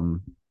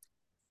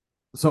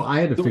 So I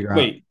had to figure out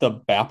Wait, the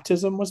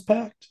baptism was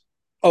packed.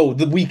 Oh,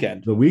 the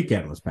weekend. the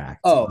weekend was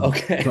packed. Oh, So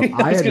okay.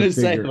 I I was had to gonna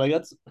say figure, like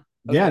that's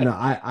yeah, okay. no,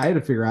 I had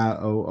to figure out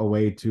a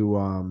way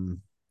to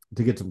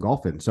get some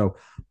golf in. So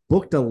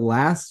booked a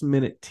last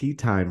minute tee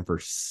time for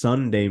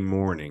Sunday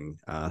morning,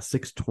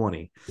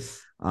 6:20.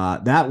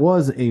 That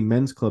was a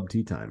men's club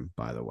tee time,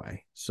 by the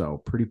way. So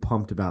pretty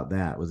pumped about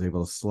that. Was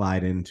able to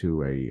slide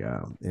into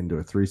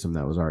a threesome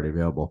that was already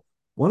available.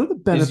 One of the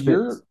Is benefits.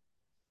 your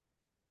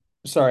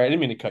Sorry, I didn't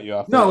mean to cut you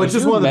off there. No, it's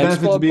Is just your one of the men's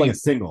benefits of club being a like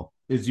single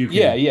is you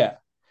yeah, can. yeah.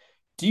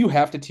 Do you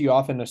have to tee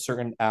off in a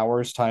certain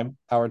hour time,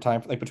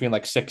 like between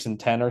like 6 and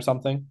 10 or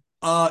something?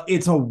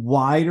 It's a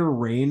wider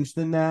range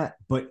than that,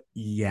 but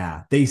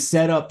yeah, they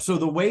set up so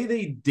the way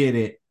they did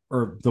it,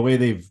 or the way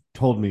they've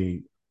told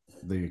me,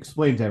 they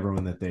explained to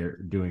everyone that they're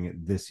doing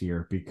it this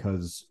year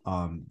because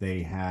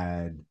they've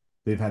had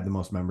the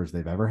most members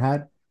they've ever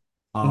had.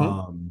 Mm-hmm.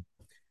 Um,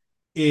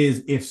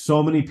 is if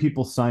so many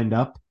people signed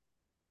up,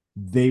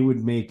 they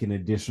would make an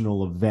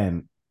additional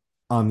event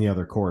on the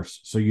other course,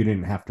 so you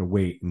didn't have to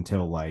wait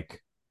until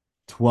like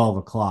 12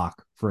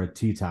 o'clock for a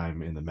tea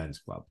time in the men's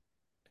club.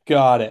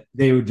 Got it.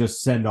 They would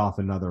just send off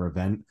another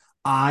event.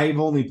 I've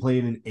only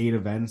played in 8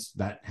 events.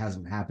 That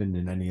hasn't happened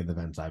in any of the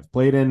events I've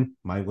played in.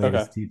 My Okay.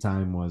 latest tea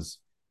time was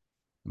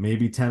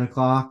maybe 10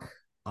 o'clock.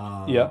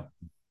 Uh, Yeah.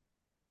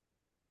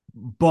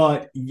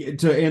 but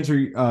to answer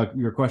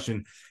your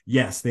question,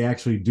 yes, they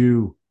actually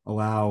do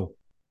allow.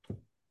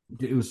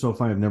 It was so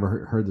funny. I've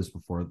never heard this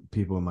before.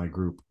 People in my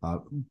group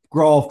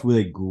golfed with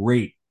a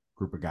great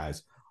group of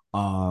guys,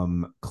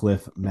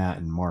 Cliff, Matt,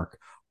 and Mark.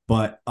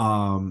 But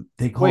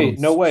they called them. Wait,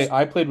 no way.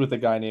 I played with a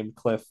guy named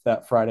Cliff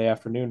that Friday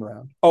afternoon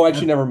round. Oh,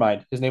 actually, never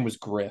mind. His name was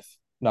Griff,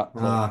 not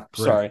Cliff.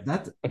 Griff. Sorry.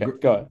 Okay,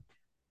 go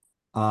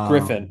ahead.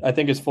 Griffin. I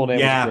think his full name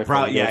was Yeah, Griffin. He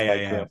probably, yeah, goes yeah,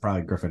 by yeah, Griff.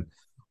 probably Griffin.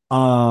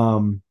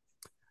 Um,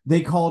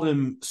 they called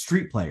him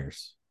street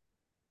players.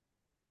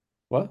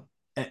 What?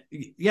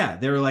 Yeah,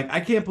 they were like, I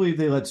can't believe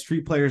they let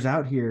street players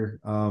out here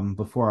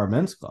before our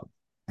men's club,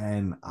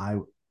 and I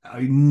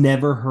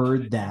never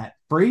heard that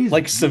phrase.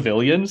 Like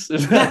civilians?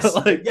 Is that Yes,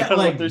 like yeah, kind of what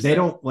like they're they saying?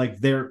 don't like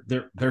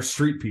they're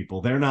street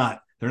people. They're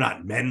not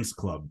men's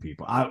club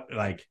people. I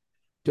like.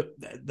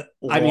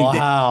 I mean,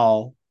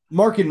 Wow.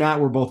 Mark and Matt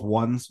were both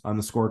ones on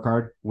the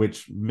scorecard,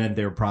 which meant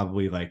they were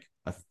probably like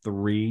a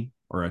 3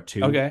 or a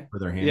 2 Okay. for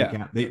their Yeah.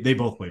 handicap. They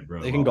both played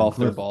really They can well. And golf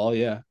their Cliff, ball.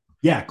 Yeah.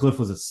 yeah, Cliff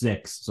was a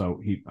 6, so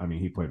he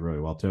played really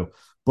well too.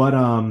 But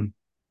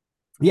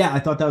yeah, I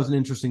thought that was an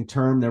interesting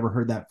term. Never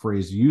heard that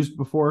phrase used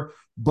before,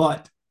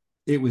 but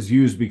it was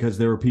used because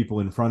there were people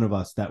in front of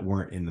us that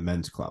weren't in the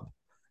men's club,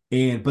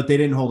 but they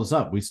didn't hold us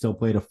up. We still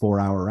played a 4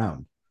 hour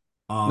round.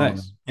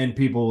 Nice. And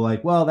people were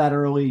like, well, that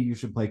early, you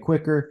should play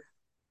quicker.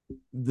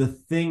 The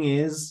thing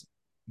is,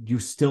 you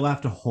still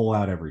have to hole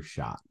out every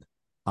shot.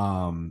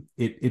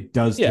 It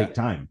does Yeah. take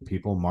time.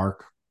 People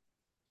mark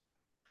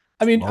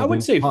I mean, I 12 would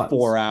inch say putts.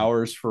 4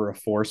 hours for a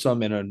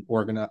foursome in an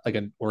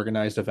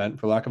organized event,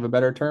 for lack of a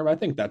better term. I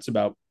think that's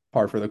about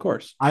par for the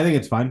course. I think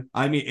it's fine.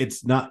 I mean,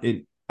 it's not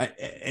it,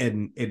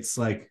 and it's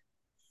like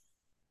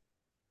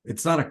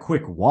it's not a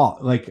quick walk.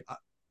 Like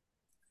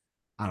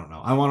I don't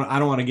know. I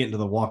don't want to get into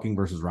the walking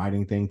versus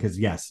riding thing because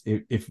yes,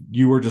 if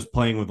you were just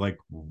playing with like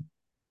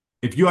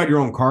if you had your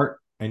own cart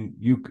and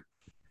you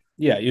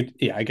Yeah, I get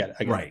it. I get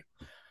it. right.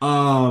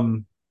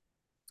 Um,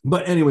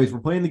 but anyways,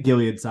 we're playing the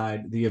Gilead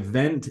side. The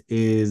event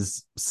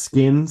is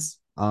skins.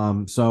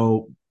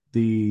 So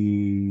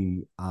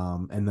the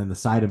and then the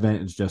side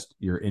event is just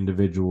your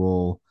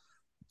individual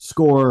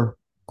score,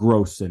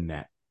 gross and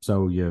net.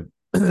 So you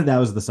that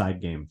was the side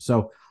game.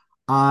 So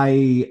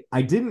I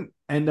didn't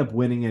end up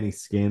winning any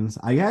skins.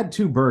 I had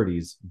two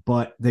birdies,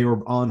 but they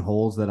were on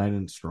holes that I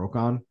didn't stroke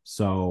on.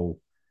 So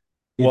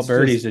What it's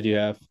birdies just did you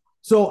have?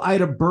 so I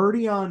had a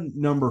birdie on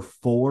number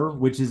 4,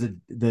 which is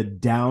the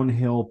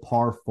downhill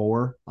par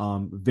 4.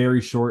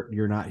 Very short.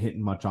 You're not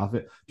hitting much off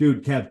it,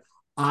 dude. Kev,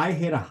 I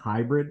hit a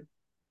hybrid.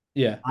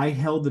 Yeah. I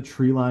held the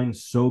tree line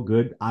so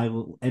good. I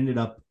ended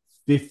up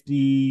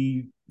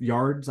 50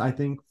 yards, I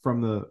think,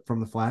 from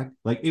the flag.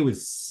 Like it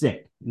was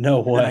sick.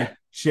 No And then I way.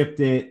 chipped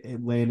it.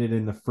 It landed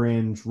in the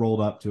fringe,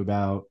 rolled up to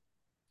about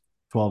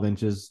 12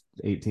 inches,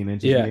 18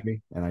 inches Yeah.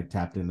 maybe, and I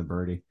tapped in the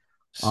birdie.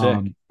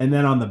 Sick. And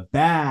then on the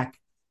back,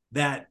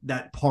 that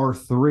par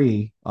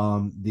 3,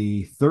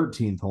 the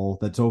 13th hole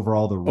that's over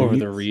all the Over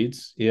the reeds.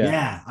 reeds. Yeah.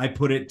 Yeah, I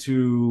put it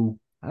to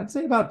I'd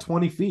say about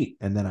 20 feet,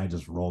 and then I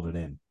just rolled it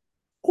in.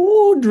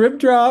 Oh, drip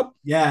drop.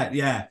 Yeah,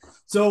 yeah.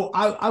 So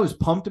I was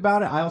pumped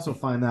about it. I also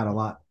find that a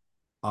lot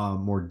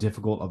more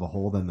difficult of a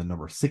hole than the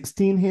number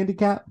 16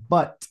 handicap,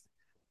 but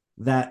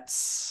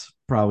that's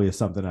probably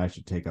something I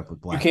should take up with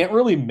You Black. can't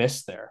really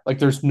miss there. Like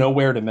there's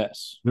nowhere to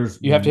miss. There's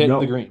You have to hit the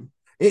no green.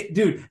 it,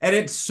 dude, and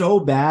it's so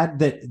bad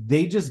that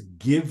they just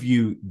give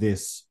you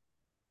this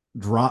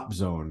drop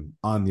zone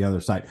on the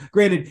other side.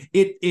 Granted,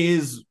 it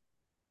is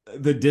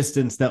the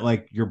distance that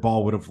like your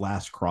ball would have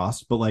last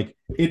crossed, but like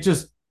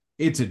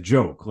it's a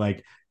joke.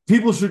 Like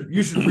you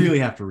should really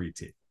have to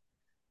retee.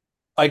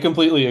 I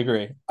completely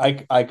agree.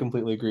 I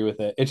completely agree with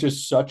it. It's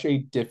just such a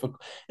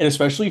difficult, and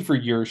especially for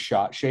your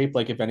shot shape.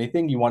 Like if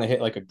anything, you want to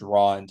hit like a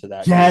draw into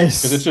that green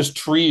because it's Yes. just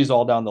trees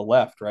all down the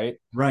left, right?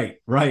 Right.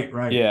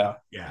 Yeah.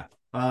 Yeah.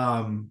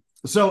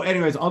 So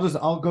anyways,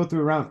 I'll go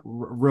through around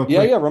real Yeah,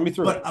 quick. yeah. Run me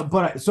through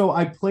it. So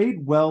I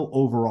played well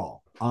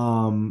overall.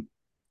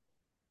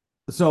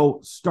 So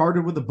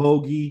started with a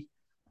bogey.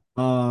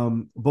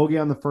 Bogey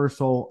on the first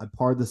hole. I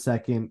parred the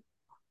second.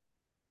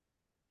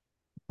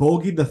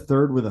 Bogeyed the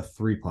third with a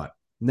 3 putt.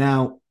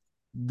 Now,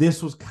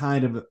 this was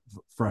kind of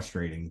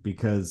frustrating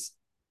because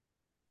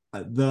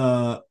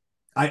the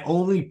I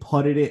only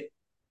putted it.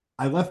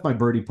 I left my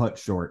birdie putt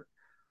short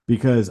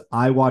because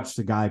I watched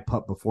the guy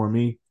putt before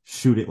me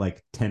shoot it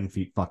like 10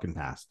 feet fucking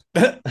past.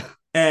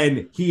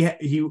 And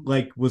he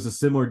like was a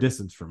similar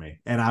distance for me.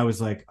 And I was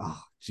like,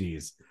 oh,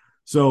 geez.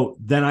 So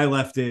then I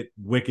left it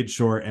wicked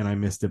short and I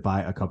missed it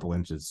by a couple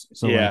inches.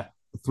 So like Yeah.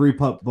 3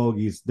 putt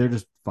bogeys, they're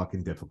just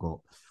fucking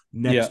difficult.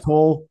 Yeah. Next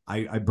hole,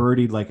 I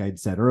birdied like I'd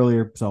said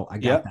earlier, so I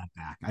got Yeah. that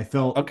back. I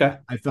Okay.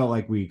 felt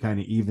like we kind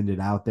of evened it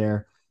out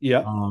there.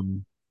 Yeah.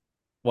 Um,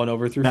 1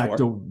 over through Back to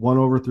four. 1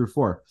 over through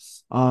 4.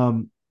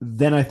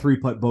 Then I 3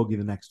 putt bogey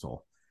the next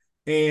hole,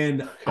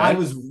 and I Okay.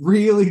 was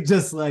really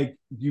just like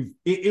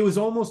it was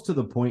almost to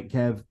the point,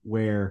 Kev,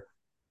 where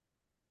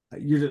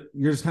you're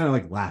just kind of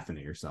like laughing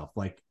at yourself,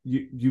 like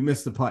you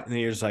missed the putt, and then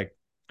you're just like,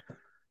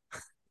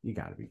 you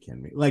got to be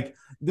kidding me. Like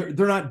they're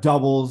not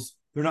doubles,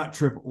 they're not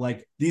triple.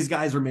 Like these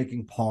guys are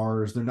making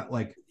pars. They're not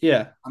like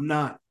Yeah. I'm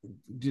not.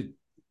 Just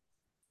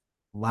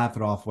laugh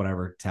it off,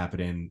 whatever. Tap it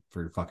in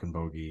for your fucking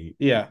bogey.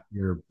 Yeah.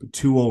 You're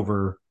 2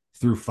 over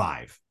through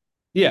 5.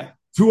 Yeah.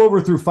 2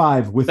 over through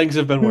 5 with Things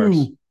have been worse.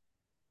 two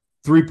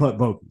 3 putt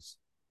bogeys.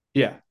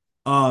 Yeah.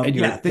 And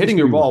Yeah, you're things hitting could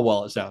your be ball worse.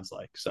 well, it sounds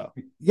like. So,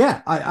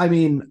 Yeah, I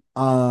mean,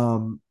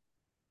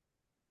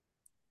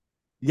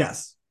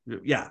 yes,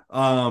 yeah.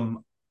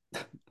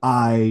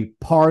 I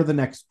par the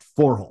next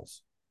 4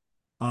 holes.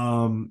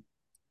 Um,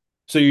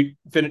 so you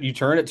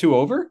turn at 2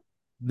 over?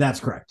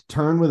 that's correct.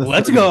 Turn with a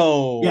Let's 30.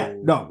 Yeah,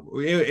 go. no,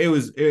 it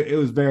was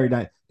very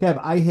nice. Kev,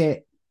 I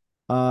hit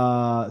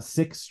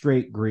 6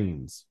 straight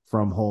greens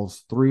from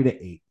holes 3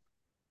 to 8.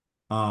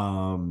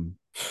 Um,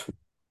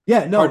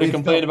 yeah, no, Hard to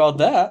complain about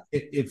that.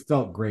 it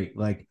felt great.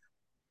 Like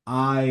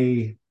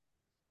I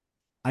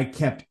I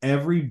kept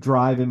every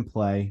drive in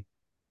play.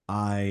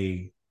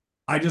 I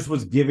I just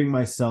was giving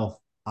myself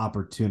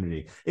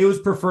opportunity. It was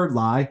preferred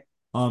lie.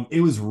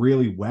 It was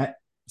really wet,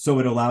 so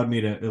it allowed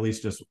me to at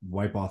least just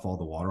wipe off all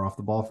the water off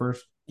the ball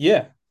first.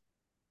 Yeah.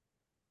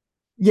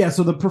 Yeah,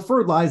 so the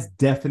preferred lies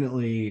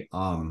definitely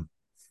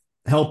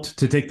helped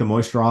to take the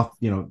moisture off.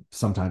 You know,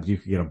 sometimes you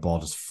could get a ball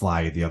just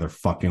fly the other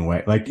fucking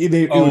way. Like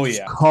it Oh was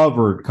just yeah.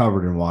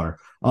 covered in water.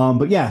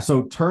 But yeah,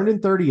 so turned in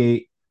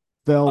 38,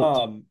 felt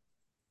Um,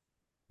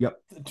 yep.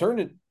 turn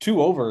it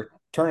 2 over.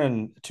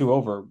 Turning 2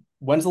 over.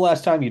 When's the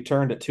last time you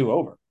turned at 2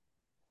 over?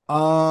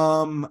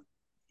 Um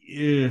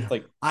yeah,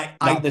 Like I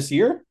not I this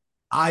year?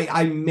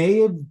 I may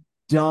have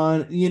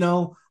done, you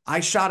know, I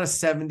shot a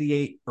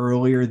 78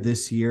 earlier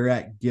this year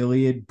at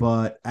Gilead,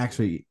 but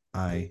actually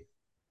I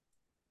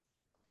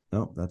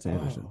nope, that's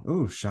Anderson. Oh,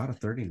 Ooh, shot a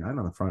 39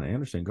 on the front.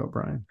 Anderson, go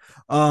Brian.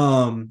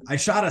 I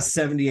shot a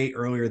 78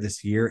 earlier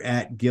this year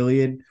at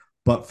Gilead,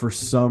 but for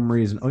some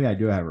reason, oh yeah, I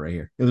do have it right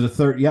here. It was a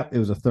third, yep, it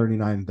was a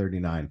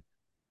 39-39.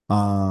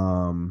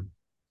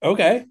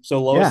 okay.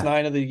 So lowest Yeah,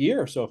 nine of the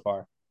year so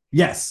far.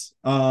 yes.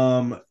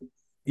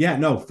 Yeah,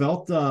 no,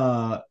 felt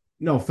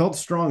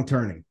strong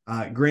turning.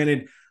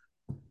 Granted,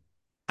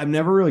 I'm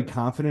never really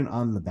confident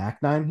on the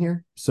back nine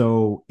here.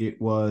 So it Yeah,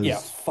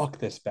 was fuck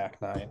this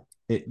back nine.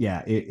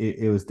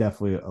 it was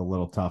definitely a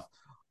little tough.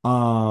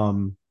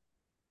 Um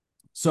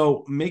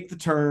so make the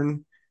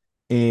turn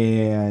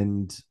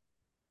and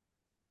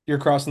You're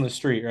crossing the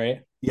street,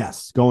 right?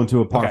 yes, go into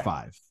a par Okay.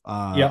 five,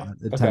 Yep.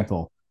 the Okay. 10th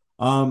hole.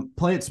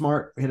 Play it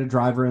smart, hit a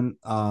driver in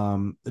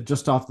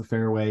just off the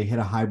fairway, hit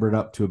a hybrid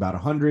up to about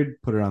 100,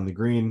 put it on the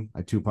green.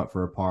 I two putt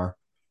for a par.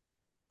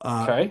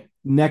 Uh, Okay.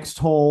 Next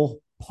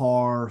hole,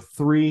 par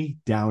three,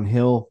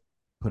 downhill,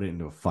 put it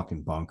into a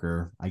fucking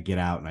bunker. I get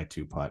out and I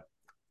two putt.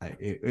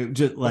 It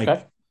just like,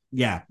 Okay.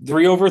 yeah,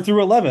 Three over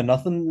through 11.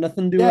 Nothing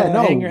to yeah, hang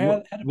no, your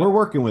head we're about.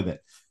 working with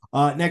it.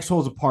 Next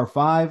hole is a par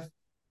five.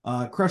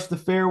 Crush the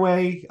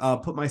fairway.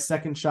 Put my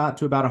second shot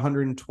to about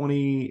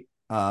 120.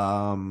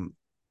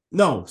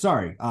 No,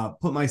 sorry.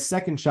 Put my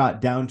second shot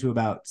down to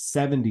about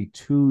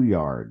 72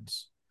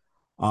 yards.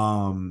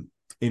 Um,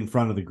 in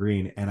front of the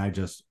green, and I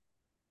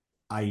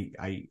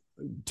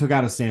took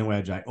out a sand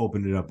wedge. I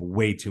opened it up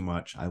way too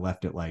much. I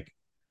left it like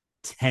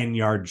 10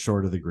 yards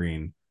short of the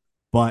green,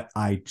 but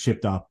I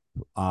chipped up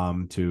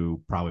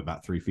to probably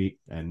about 3 feet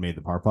and made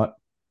the par putt.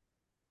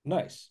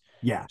 Nice.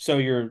 Yeah. So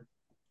you're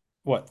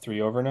what,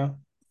 three over now?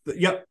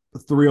 Yep.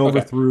 Three over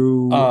Okay.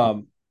 through.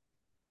 Um,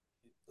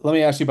 Let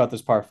me ask you about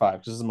this par five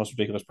because this is the most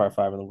ridiculous par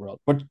five in the world.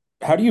 What?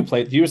 How do you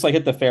play? Do you just like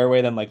hit the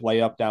fairway then like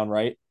lay up down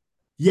right?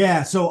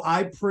 Yeah. So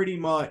I pretty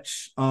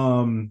much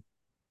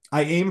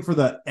I aim for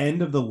the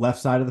end of the left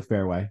side of the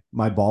fairway.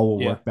 My ball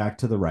will Yeah. work back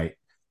to the right.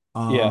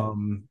 Yeah.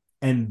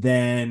 And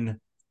then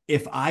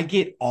if I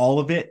get all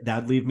of it,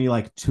 that'd leave me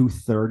like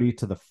 230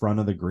 to the front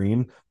of the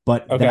green.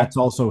 But Okay. that's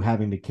also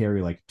having to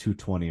carry like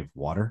 220 of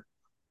water,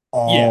 Yeah.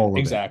 all of it.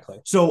 Exactly.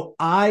 So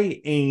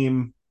I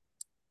aim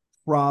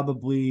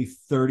probably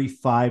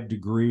 35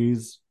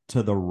 degrees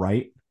to the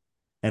right,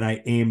 and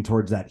I aim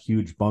towards that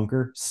huge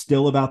bunker,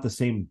 still about the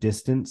same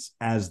distance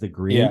as the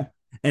green. Yeah.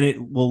 And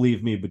it will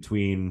leave me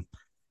between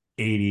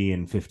 80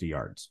 and 50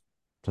 yards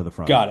to the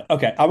front of the Got green.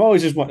 it. Okay. I'm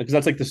always just wondering because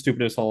that's like the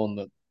stupidest hole in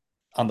the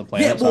on the Yeah,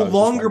 planet. So I well, was just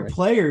longer wondering.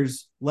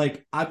 players,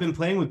 like I've been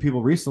playing with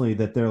people recently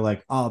that they're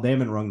like, oh, they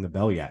haven't rung the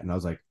bell yet. And I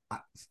was like,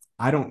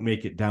 I don't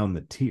make it down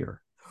the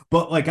tier.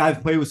 But like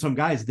I've played with some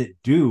guys that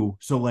do.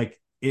 So like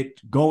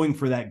it going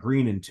for that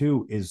green and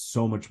two is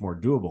so much more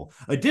doable.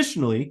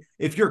 Additionally,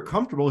 if you're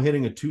comfortable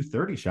hitting a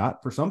 230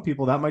 shot, for some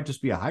people that might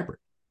just be a hybrid.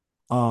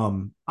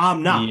 I'm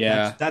not. That's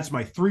Yeah. that's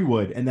my three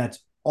wood, and that's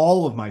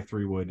all of my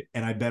three wood,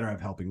 and I better have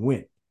helping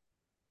win.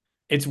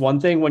 It's one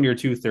thing when you're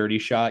 230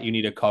 shot, you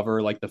need to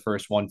cover like the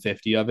first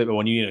 150 of it, but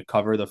when you need to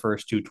cover the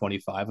first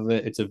 225 of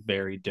it, it's a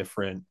very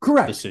different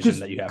Correct, decision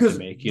that you have to because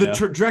make, you the know?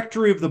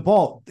 trajectory of the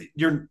ball,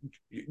 you're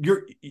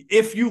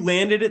if you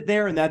landed it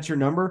there and that's your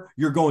number,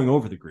 you're going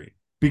over the green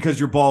because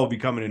your ball will be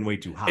coming in way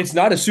too high. It's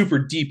not a super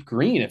deep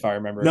green, if I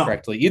remember No,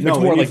 correctly. Either it's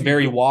no, more and like if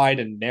very you wide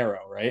and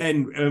narrow, right?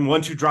 and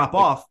once you drop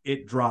Like off,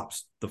 it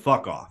drops the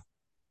fuck off.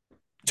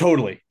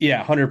 totally.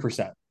 Yeah,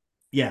 100%.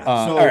 Yeah.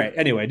 All So right.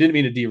 Anyway, didn't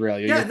mean to derail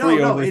you. yeah, You're no, three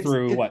no, over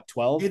through what,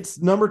 12? it's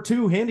number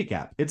two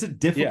handicap. It's a Yeah.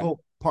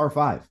 difficult par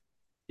five.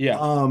 Yeah.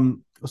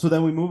 So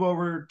then we move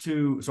over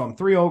to so I'm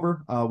three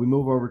over. We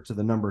move over to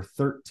the number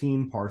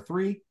 13 par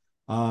three.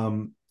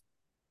 Um,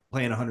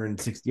 Playing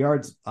 160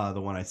 yards.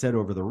 The one I said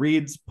over the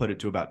reeds, put it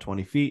to about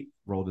 20 feet,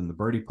 rolled in the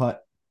birdie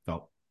putt.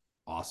 Felt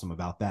awesome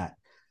about that.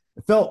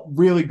 It felt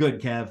really good,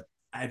 Kev.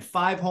 I had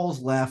 5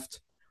 holes left.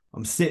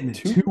 I'm sitting at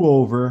two Two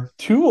over.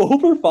 two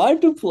over five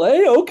to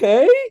play.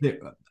 Okay.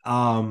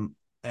 Um,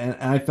 and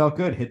I felt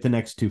good. Hit the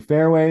next two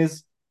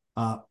fairways,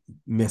 uh,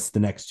 missed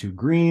the next two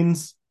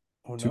greens,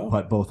 Oh two no.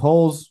 putt both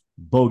holes,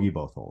 bogey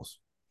both holes.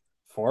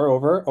 Four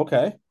over.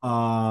 Okay.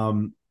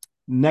 Um,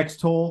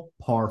 Next hole,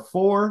 par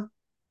four,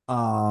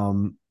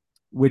 um,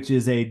 which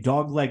is a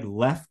dog leg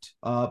left.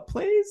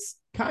 Plays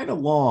kind of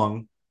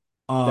long.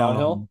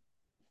 Downhill.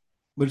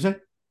 What'd you say?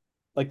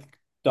 Like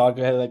dog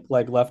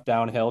like left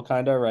downhill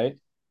kind of, right?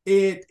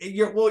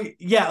 You're well,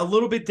 yeah, a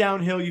little bit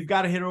downhill. You've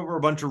got to hit over a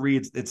bunch of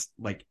reeds. It's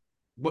like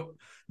what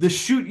the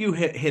shoot you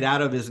hit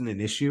out of isn't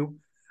an issue.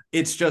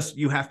 It's just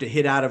you have to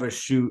hit out of a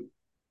shoot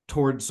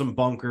towards some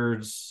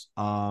bunkers,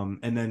 and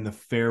then the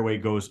fairway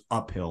goes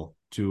uphill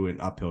to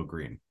an uphill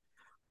green.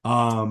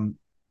 Um,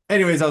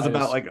 Anyways, I was I about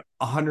just like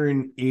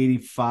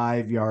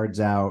 185 yards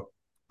out.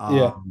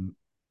 yeah. Um,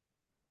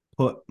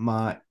 put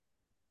my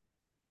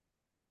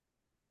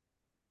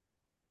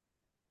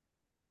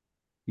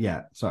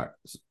yeah, sorry.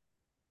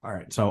 All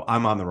right, so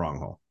I'm on the wrong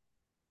hole.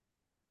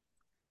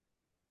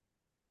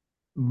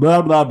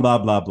 Blah blah blah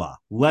blah blah.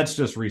 Let's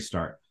just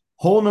restart.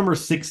 Hole number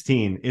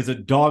 16 is a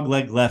dog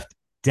leg left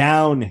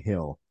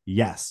downhill.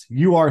 Yes,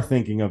 you are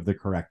thinking of the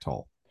correct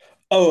hole.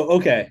 Oh,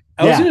 okay.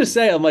 I was Yeah. gonna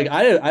say, I'm like,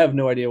 I have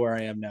no idea where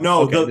I am now.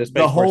 No, Okay, the this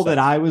the makes more hole that sense.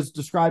 I was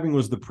describing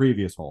was the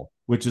previous hole,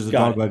 which is a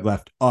Got it. dogleg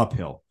left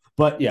uphill.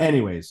 But Yeah.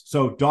 anyways,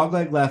 so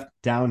dogleg left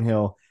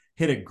downhill,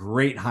 hit a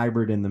great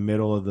hybrid in the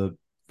middle of the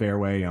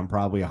fairway. I'm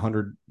probably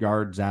 100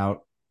 yards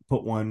out,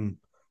 put one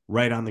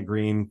right on the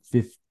green,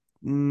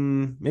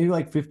 maybe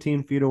like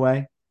 15 feet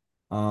away.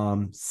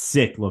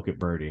 Sick look at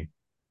birdie.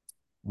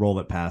 Roll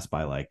it past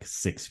by like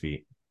 6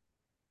 feet.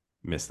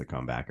 Miss the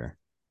comebacker.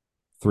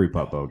 Three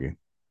putt bogey.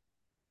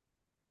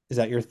 Is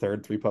that your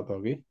third three putt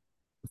bogey?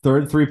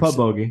 Third three putt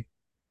bogey.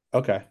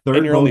 Okay. And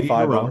Third you're only bogey in a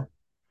five row. over.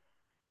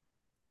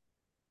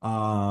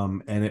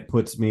 And it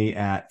puts me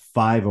at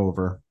 5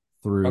 over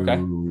Okay.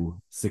 through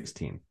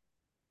 16.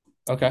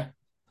 Okay.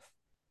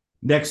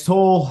 Next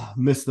hole,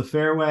 missed the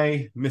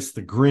fairway, missed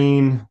the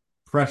green,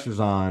 pressure's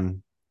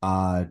on,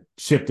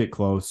 chipped it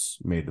close,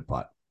 made the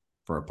putt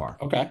for a par.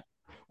 Okay.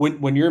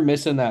 When you're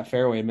missing that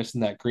fairway, missing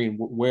that green,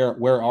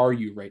 where are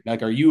you right now?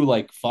 Like, are you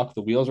like fuck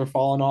the wheels are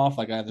falling off?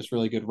 Like I have this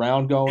really good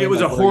round It going.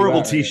 was a Like where are you horrible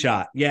at right tee now?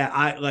 shot. Yeah,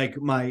 I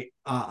like my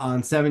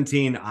on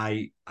 17,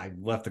 I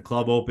left the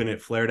club open,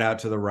 it flared out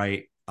to the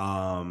right.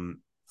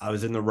 I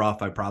was in the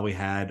rough. I probably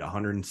had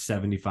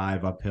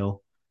 175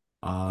 uphill.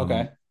 Um,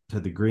 Okay. to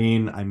the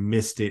green. I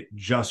missed it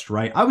just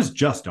right. I was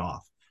just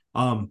off.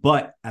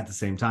 But at the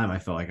same time, I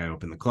felt like I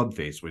opened the club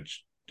face,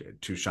 which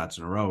 2 shots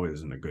in a row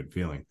isn't a good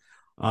feeling.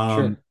 Um,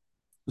 Sure.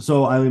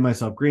 so I leave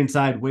myself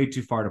greenside, way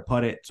too far to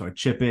putt it. So I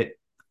chip it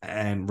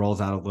and rolls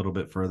out a little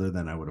bit further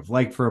than I would have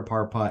liked for a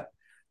par putt.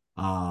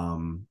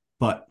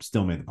 But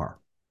still made the par.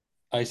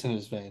 Ice in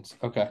his veins.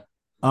 Okay.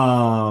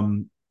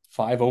 Um,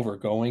 Five over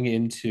going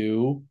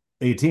into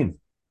 18.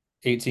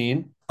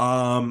 18.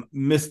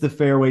 Missed the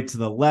fairway to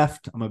the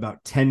left. I'm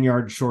about 10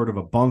 yards short of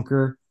a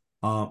bunker.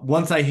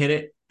 Once I hit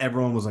it,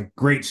 everyone was like,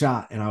 great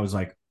shot. And I was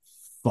like,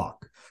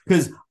 fuck.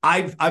 Because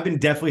I've been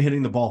definitely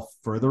hitting the ball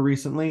further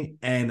recently.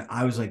 And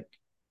I was like,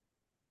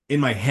 in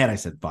my head, I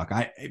said, fuck.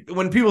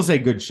 When people say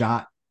good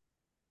shot,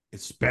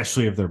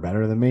 especially if they're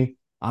better than me,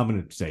 I'm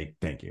gonna say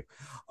thank you.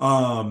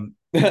 And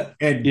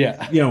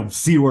Yeah.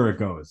 see where it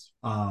goes.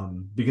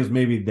 Because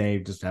maybe they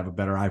just have a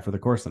better eye for the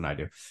course than I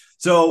do.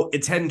 So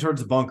it's heading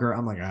towards the bunker.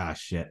 I'm like,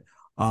 shit.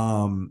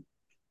 But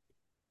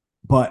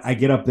I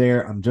get up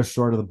there, I'm just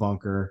short of the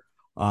bunker.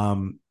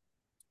 Um,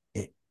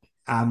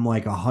 I'm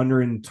like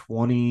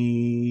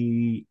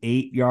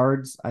 128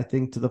 yards, I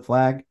think, to the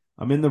flag.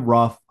 I'm in the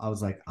rough. I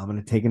was like, I'm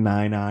gonna take a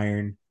 9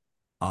 iron.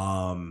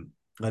 Um,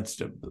 let's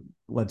just,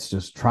 let's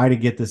just try to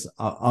get this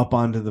up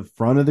onto the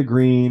front of the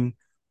green.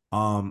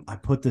 I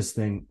put this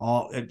thing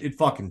it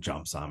fucking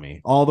jumps on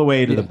me all the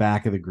way to the Yeah.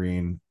 back of the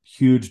green.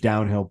 Huge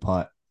downhill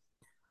putt.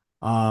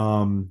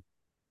 Um,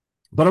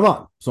 but I'm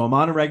on. So I'm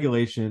on a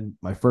regulation.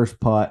 My first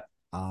putt.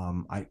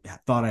 I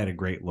thought I had a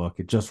great look.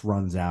 It just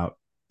runs out,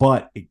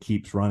 but it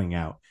keeps running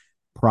out,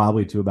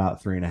 probably to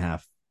about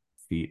 3.5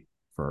 feet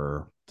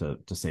to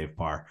save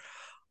par.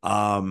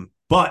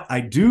 But I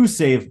do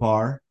save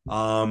par.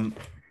 Come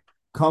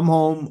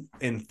home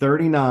in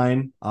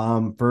 39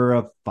 for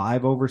a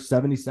 5 over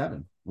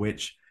 77,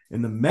 which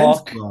in the men's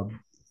Fuck. club,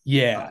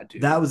 Yeah,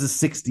 dude. that was a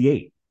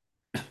 68,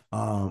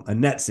 a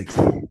net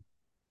 68.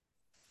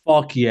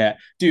 Fuck yeah.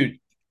 Dude,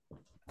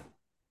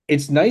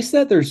 it's nice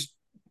that there's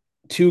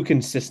two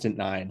consistent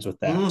nines with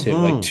that too.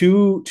 Like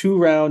Mm-hmm. two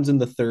rounds in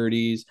the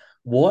 30s.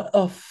 What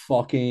a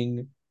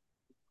fucking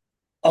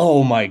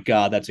oh my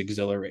god, that's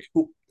exhilarating.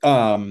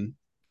 Um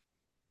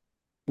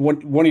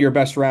one of your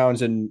best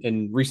rounds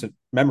in recent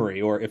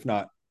memory, or if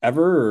not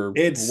ever, or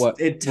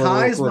what It we're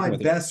ties my working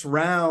with here. best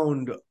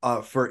round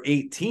for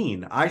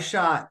 18. I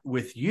shot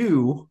with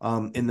you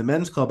in the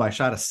men's club. I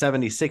shot a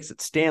 76 at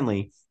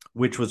Stanley,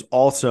 which was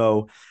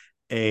also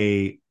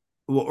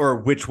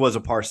which was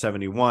a par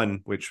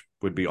 71, which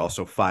would be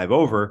also 5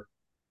 over.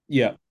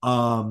 Yeah.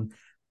 Um,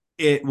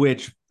 it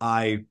which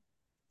I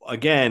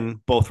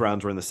again both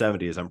rounds were in the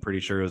 70s. I'm pretty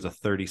sure it was a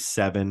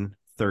 37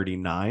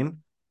 39.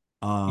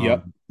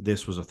 Yep.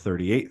 This was a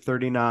 38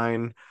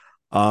 39.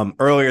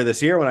 Earlier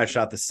this year when I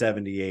shot the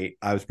 78,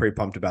 I was pretty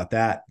pumped about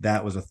that.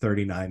 That was a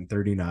 39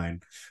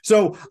 39.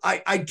 So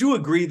I do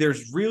agree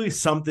there's really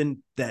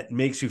something that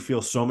makes you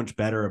feel so much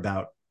better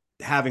about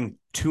having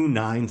 2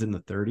 9s in the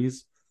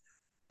 30s.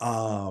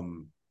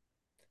 Um,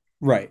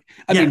 Right.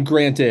 I yeah, mean,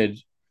 granted,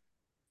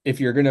 if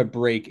you're gonna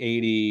break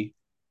 80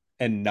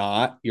 and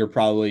not, you're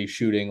probably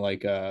shooting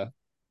like a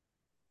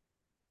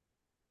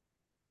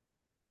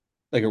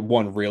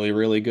one really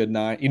really good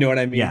nine. You know what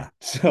I mean? yeah,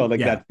 So like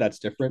yeah. that's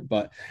different.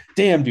 But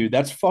damn, dude,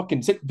 that's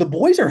fucking sick. The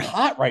boys are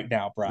hot right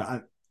now, bro.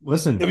 I,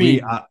 Listen, I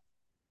we mean,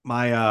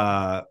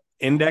 my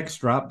index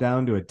dropped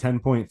down to a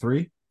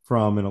 10.3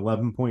 from an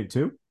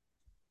 11.2.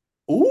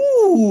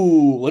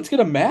 ooh, let's get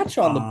a match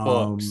on the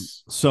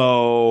books.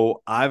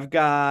 So I've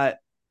got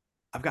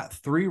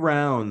 3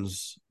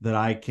 rounds that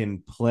I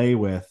can play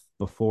with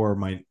before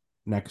my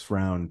next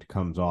round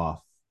comes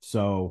off.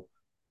 So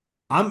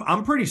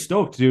I'm pretty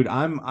stoked, dude.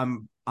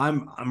 I'm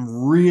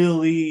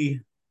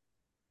really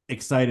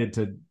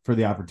excited for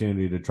the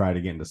opportunity to try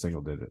to get into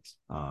single digits.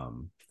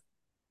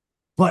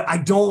 But I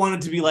don't want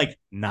it to be like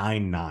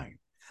 9-9.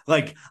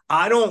 Like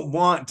I don't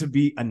want to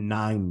be a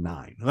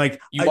 9-9.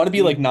 Like You want to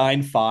be like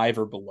 9-5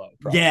 or below,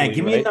 yeah, probably,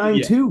 give me a right?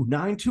 Yeah. 9-2.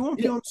 9-2 I'm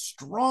Yeah. feeling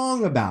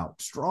strong about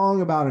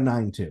a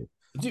 9-2.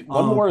 Dude,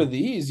 one Um more of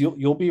these,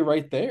 you'll be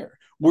right there.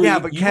 Where yeah,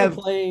 but you were Kev,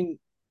 playing,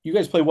 you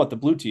guys play what, the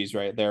Blue Tees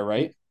right there,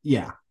 right?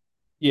 yeah.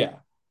 Yeah.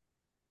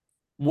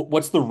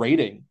 What's the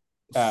rating?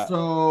 Uh,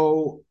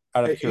 So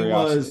Out of it was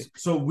curiosity.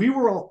 so we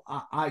were all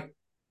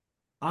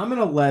I'm an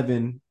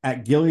 11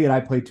 at Gilead. I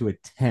played to a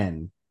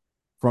 10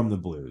 from the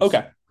Blues.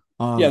 Okay.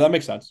 Yeah, Um that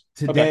makes sense.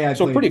 Okay. Today I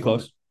So played pretty from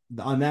close.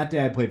 on that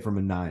day I played from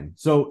a 9.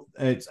 So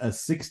it's a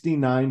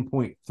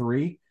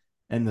 69.3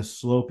 and the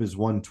slope is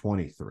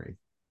 123.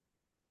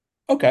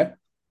 Okay.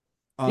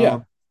 Yeah.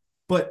 Um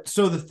but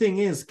so the thing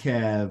is,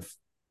 Kev,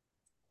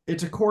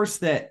 it's a course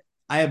that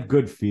I have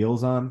good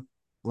feels on.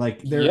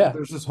 Like Yeah.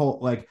 there's this whole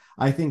like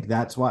I think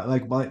that's why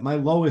like my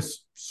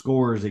lowest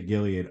scores at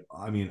Gilead.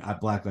 I mean, at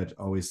Blackledge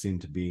always seem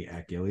to be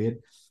at Gilead,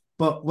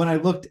 but when I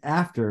looked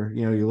after,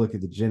 you look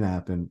at the Gin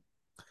app and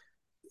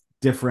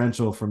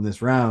differential from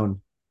this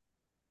round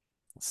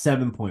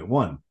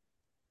 7.1.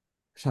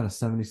 Shot a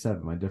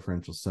 77. My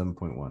differential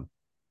 7.1.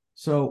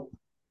 So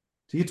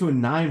to get to a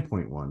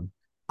 9.1,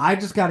 I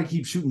just got to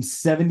keep shooting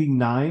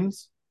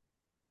 79s.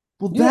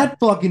 Well, Yeah. that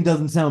fucking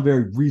doesn't sound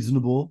very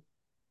reasonable.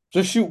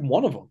 Just shoot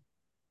one of them.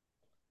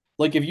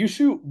 Like if you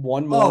shoot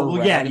one Oh, more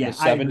well, yeah, round in the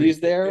yeah, I agree.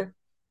 70s there,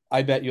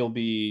 I bet you'll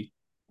be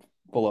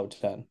below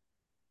 10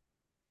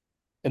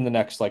 in the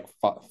next like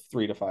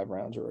 3 to 5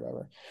 rounds or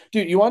whatever.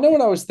 Dude, you want to know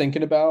what I was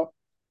thinking about?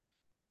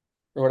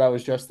 Or what I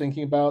was just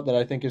thinking about that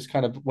I think is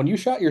kind of when you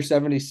shot your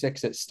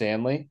 76 at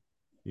Stanley,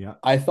 Yeah.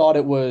 I thought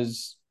it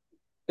was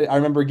I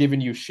remember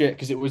giving you shit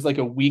because it was like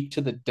a week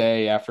to the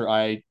day after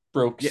I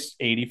broke Yeah.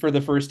 80 for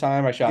the first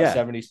time. I shot Yeah.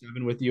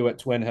 77 with you at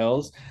Twin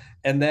Hills.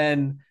 And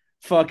then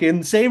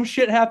fucking same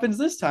shit happens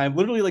this time.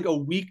 Literally like a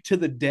week to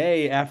the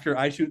day after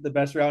I shoot the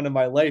best round of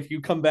my life,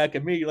 you come back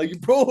at me like,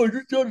 bro, I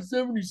just shot a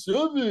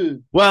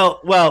 77. Well,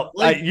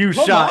 Like, you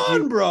come shot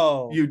on,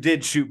 bro. you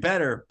did shoot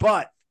better,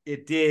 but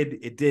it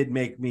did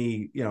make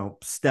me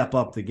step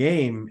up the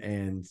game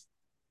and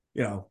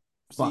you know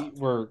See,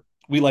 but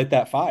we light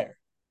that fire.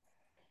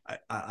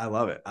 I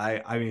love it.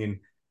 I mean,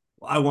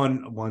 I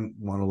won a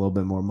little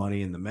bit more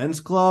money in the men's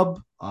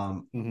club.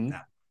 Mm-hmm.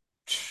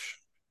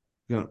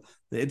 Now,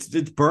 it's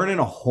burning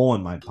a hole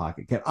in my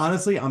pocket.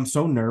 Honestly, I'm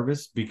so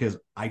nervous because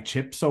I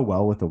chip so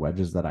well with the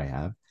wedges that I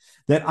have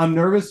that I'm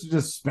nervous to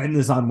just spend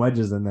this on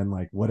wedges and then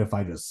like, what if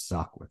I just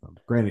suck with them?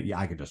 Granted, yeah,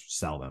 I could just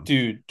sell them,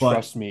 Dude, but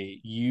trust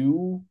me,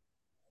 you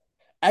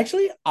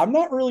actually, I'm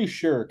not really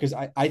sure because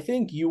I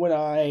think you and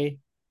I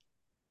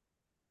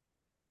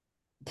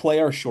play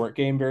our short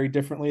game very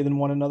differently than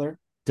one another.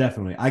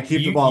 definitely, I keep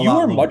the ball a You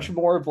lot are much lower.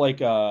 more of like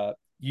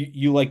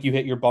you like you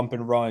hit your bump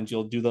and runs,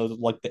 you'll do those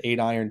like the 8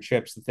 iron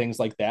chips, the things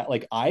like that.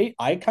 Like I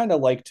kind of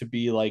like to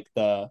be like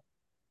the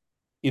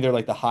either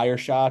like the higher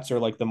shots or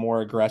like the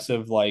more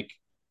aggressive like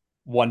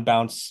one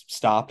bounce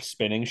stop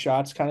spinning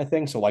shots kind of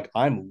thing. So like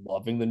I'm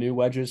loving the new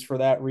wedges for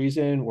that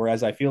reason.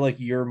 Whereas I feel like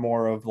you're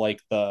more of like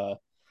the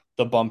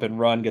bump and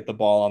run, get the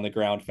ball on the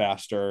ground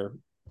faster.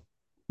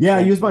 Yeah, I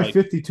Well, use my like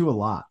 52 a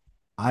lot.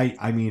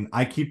 I mean,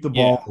 I keep the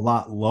ball yeah, a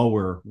lot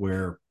lower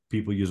where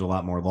people use a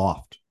lot more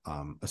loft,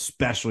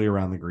 especially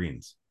around the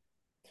greens.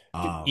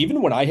 Um,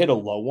 even when I hit a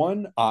low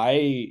one,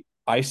 I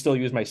still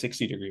use my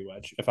 60-degree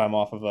wedge if I'm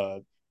off of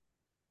a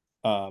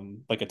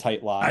like a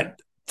tight I lie.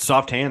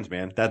 soft hands,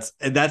 man. That's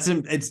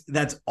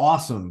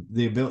awesome.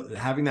 The ability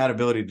having that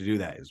ability to do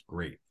that is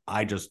great.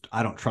 I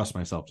don't trust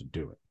myself to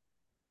do it.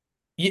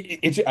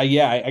 It's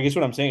yeah. I guess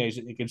what I'm saying is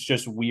it's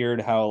just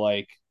weird how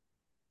like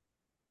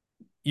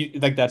you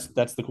like that's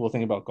the cool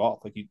thing about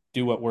golf. Like you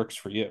do what works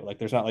for you. Like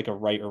there's not like a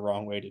right or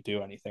wrong way to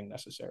do anything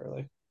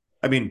necessarily.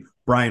 I mean,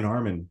 Brian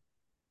Harmon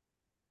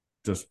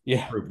just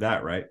Yeah, proved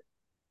that, right?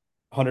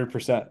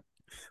 100%,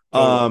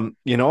 totally.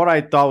 You know what I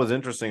thought was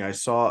interesting? I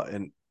saw,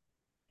 and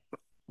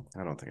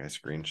I don't think I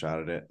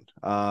screenshotted it.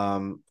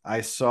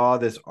 I saw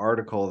this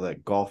article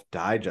that Golf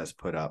Digest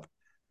put up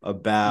Yep.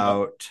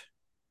 about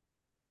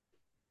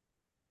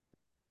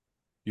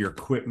Your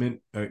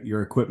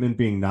equipment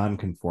being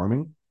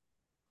non-conforming,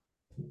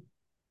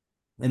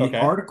 and the Okay.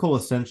 article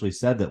essentially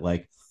said that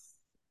like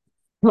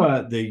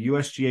the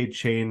USGA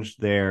changed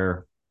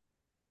their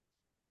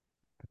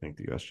I think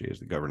the USGA is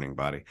the governing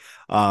body.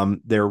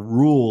 Their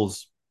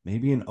rules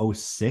maybe in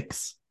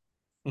 '06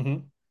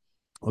 Mm-hmm.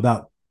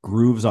 about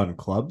grooves on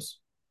clubs.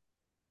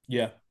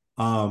 Yeah.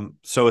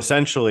 So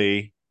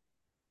essentially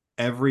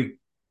every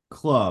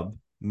club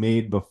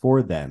made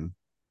before then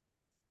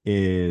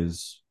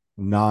is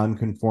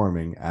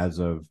non-conforming as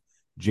of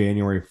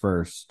January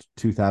 1st,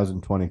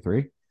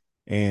 2023,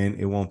 and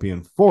it won't be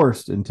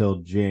enforced until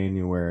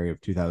January of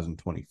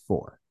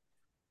 2024.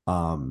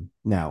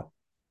 Now,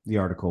 the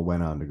article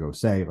went on to go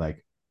say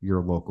like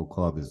your local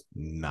club is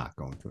not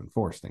going to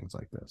enforce things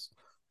like this,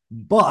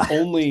 but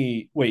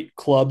Only wait,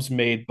 clubs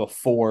made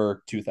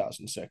before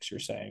 2006, you're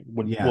saying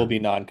would will yeah, be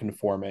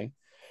non-conforming.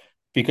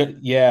 Because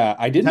yeah,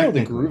 I didn't know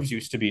the technically. grooves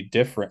used to be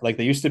different. Like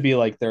they used to be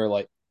like they're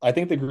like I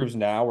think the grooves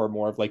now are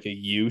more of like a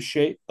U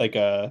shape, like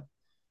a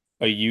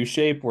U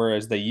shape,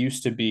 whereas they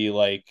used to be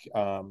like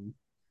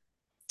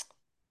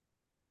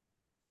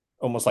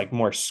almost like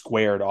more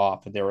squared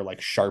off and they were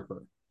like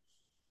sharper.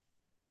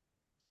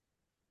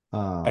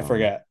 I Um,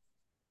 forget.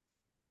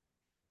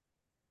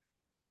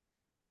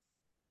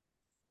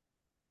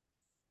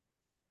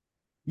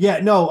 yeah,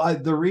 no,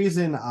 the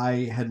reason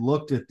I had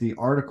looked at the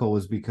article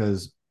was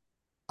because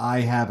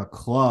I have a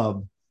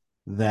club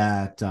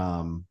that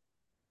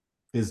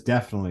is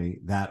definitely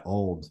that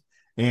old.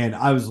 And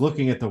I was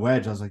looking at the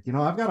wedge. I was like,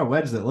 I've got a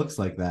wedge that looks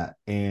like that.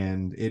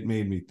 And it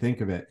made me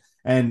think of it.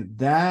 And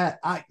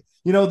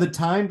the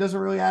time doesn't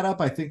really add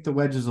up. I think the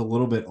wedge is a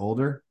little bit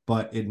older,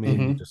 but it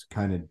made me Mm-hmm. just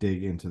kind of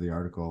dig into the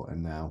article.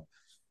 And now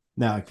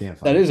I can't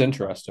That find is it.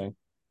 interesting.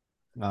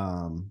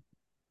 Um,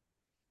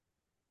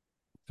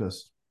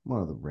 just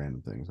one of the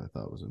random things I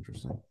thought was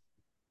interesting.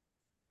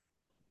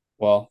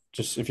 Well,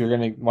 just if you're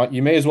gonna want,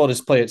 you may as well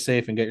just play it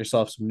safe and get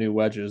yourself some new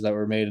wedges that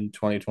were made in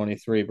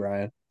 2023,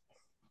 Brian.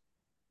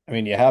 I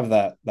mean, you have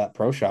that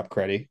pro shop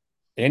credit,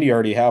 and you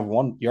already have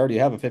one. You already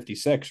have a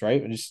 56,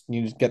 right? You just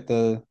need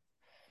to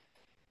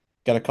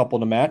get a couple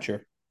to match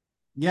her.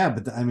 Yeah,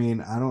 but I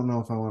mean, I don't know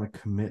if I want to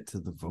commit to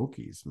the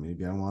Vokies.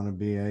 Maybe I want to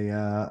be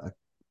a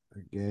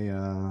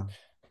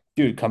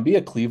Dude, come be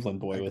a Cleveland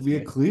I boy could with be a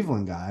me.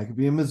 Cleveland guy. I could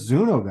be a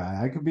Mizuno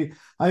guy.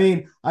 I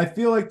mean, I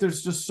feel like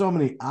there's just so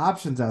many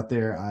options out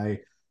there.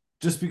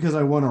 Just because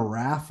I won a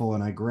raffle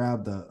and I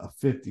grabbed a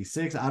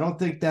 56, I don't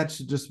think that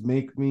should just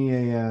make me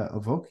a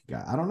Vokie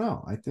guy. I don't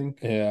know. I think,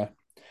 Yeah.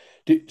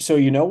 So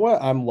you know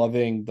what I'm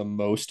loving the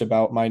most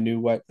about my new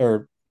wet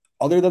or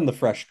other than the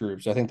fresh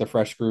grooves. I think the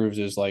fresh grooves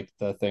is like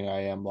the thing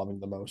I am loving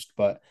the most.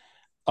 But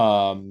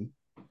um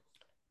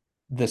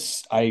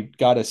this I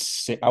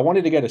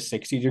wanted to get a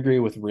 60 degree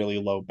with really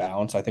low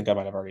bounce. I think I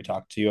might have already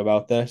talked to you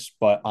about this,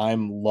 but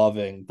I'm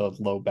loving the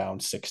low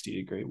bounce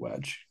 60-degree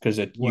wedge because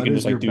it you what can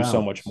is just your like do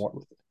so much bounce? more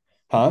with it.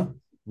 Huh?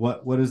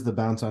 What is the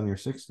bounce on your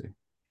 60?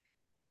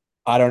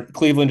 I don't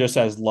Cleveland just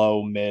has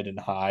low, mid, and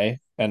high.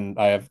 And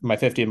I have my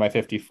 50 and my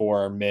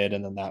 54 are mid,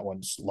 and then that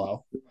one's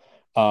low.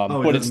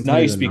 Oh, it But it's doesn't tell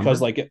you the nice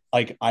because number?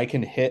 like I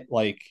can hit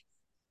like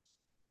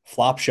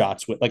flop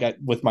shots with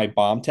with my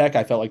bomb tech.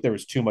 I felt like there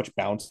was too much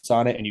bounce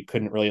on it, and you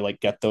couldn't really like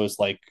get those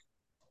like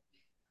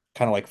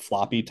kind of like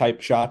floppy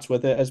type shots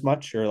with it as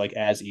much or like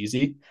as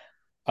easy.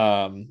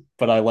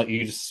 But I let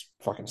you just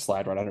fucking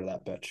slide right under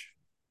that bitch.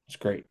 It's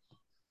great.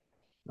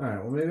 All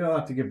right. Well, maybe I'll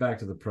have to get back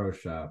to the pro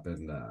shop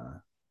and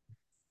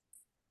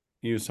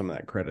use some of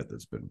that credit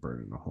that's been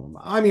burning a hole.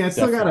 I mean, I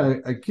still got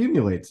Definitely. to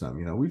accumulate some.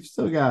 We've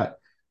still got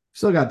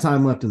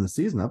time left in the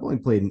season. I've only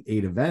played in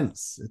 8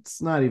 events.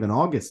 It's not even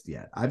August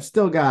yet. I've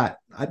still got.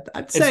 I'd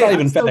It's say not I've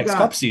even still FedEx Cup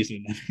got.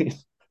 season.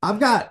 I've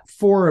got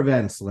 4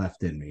 events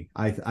left in me.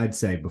 I'd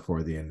say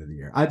before the end of the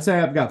year. I'd say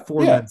I've got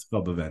four Yeah. men's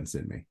club events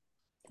in me.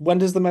 When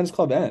does the men's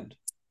club end?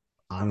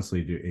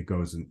 Honestly, dude, it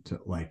goes into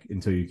like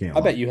until you can't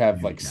I bet log you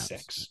have like handicaps.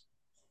 six.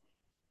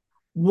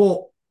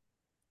 Well,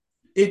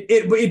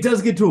 it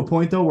does get to a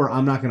point though where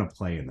I'm not going to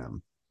play in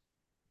them.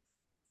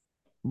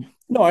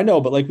 No, I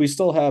know, but like we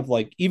still have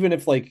like even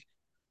if like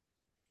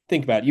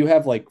think about it, you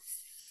have like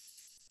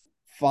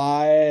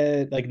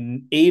five like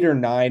 8 or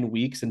 9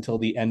 weeks until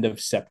the end of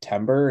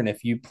September. And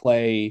if you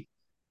play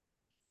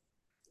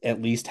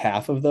at least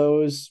half of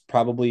those,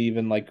 probably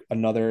even like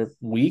another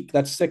week,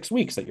 that's 6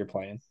 weeks that you're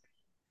playing.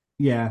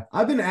 Yeah,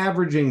 I've been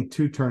averaging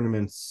 2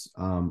 tournaments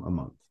a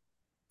month,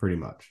 pretty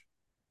much.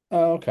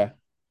 Oh, okay.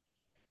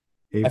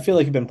 I feel April,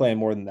 like you've been playing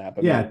more than that,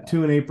 but yeah, maybe not.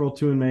 2 in April,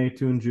 2 in May,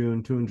 2 in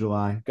June, 2 in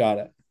July. Got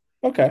it.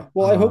 Okay.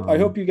 Well, I Um,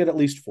 hope you get at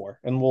least four,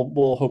 and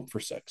we'll hope for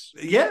six.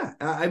 yeah,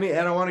 I mean,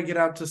 and I want to get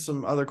out to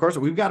some other courses.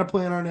 We've got to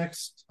plan our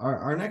next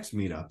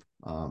meetup.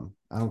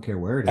 I don't care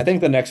where it I is.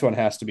 think the next one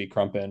has to be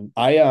Crumpin.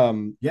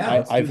 Yeah,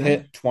 let's do I've that.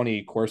 hit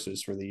 20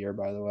 courses for the year,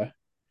 by the way.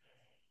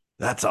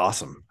 That's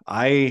awesome.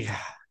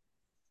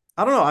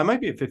 I don't know. I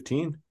might be at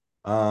 15.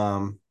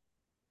 Um,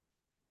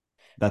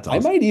 That's I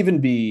awesome. might even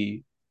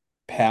be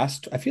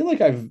past. I feel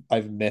like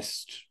I've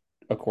missed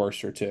a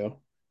course or two.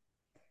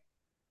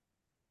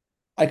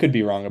 I could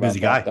be wrong busy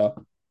about that guy.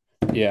 though.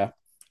 Yeah.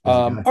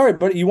 Busy guy. All right,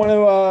 but you want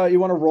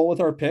to roll with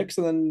our picks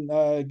and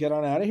then get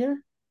on out of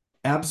here?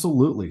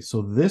 Absolutely.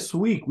 So this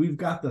week we've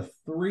got the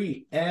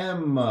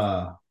 3M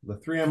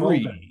Open.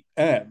 3M.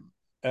 M.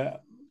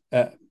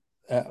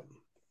 M.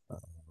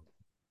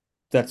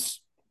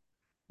 That's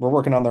we're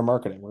working on their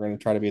marketing. We're going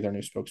to try to be their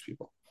new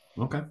spokespeople.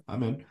 Okay,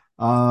 I'm in.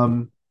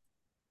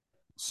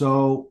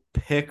 So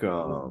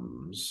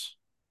Pick'ems.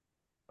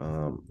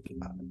 Um,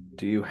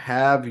 do you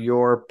have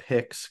your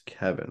picks,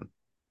 Kevin?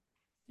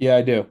 Yeah,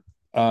 I do.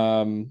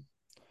 Um,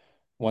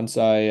 Once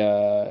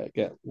I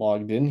get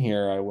logged in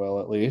here, I will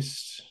at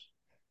least.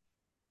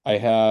 I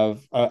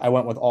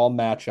went with all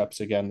matchups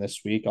again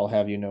this week. I'll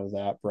have you know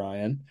that,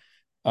 Brian.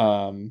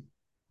 Um,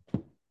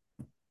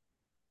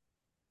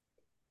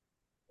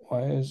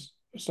 why is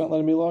it's not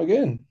letting me log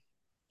in?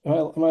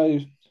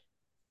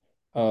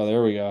 Oh,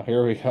 there we go.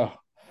 Here we go.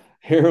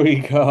 Here we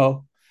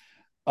go.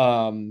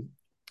 Um,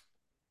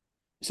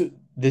 so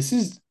this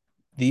is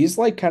these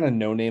like kind of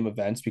no name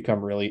events become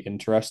really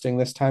interesting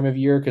this time of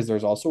year because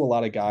there's also a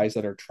lot of guys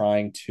that are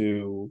trying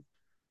to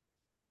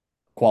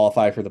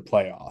qualify for the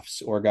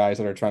playoffs or guys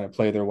that are trying to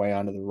play their way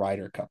onto the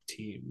Ryder Cup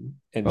team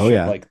and Oh shit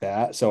yeah. like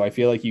that. So I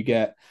feel like you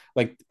get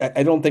like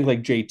I don't think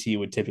like JT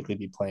would typically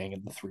be playing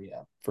in the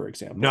 3M, for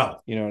example. No.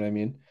 You know what I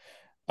mean?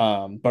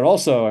 But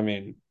also, I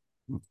mean,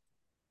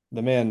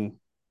 the man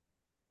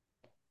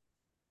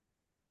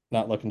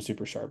not looking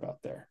super sharp out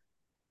there.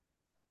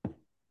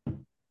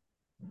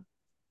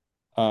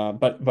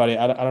 But buddy,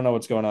 I don't know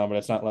what's going on, but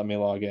it's not letting me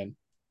log in.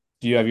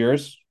 Do you have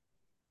yours?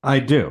 I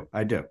do.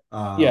 I do.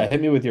 Yeah,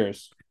 hit me with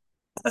yours.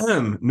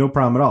 No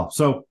problem at all.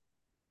 So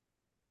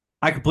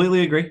I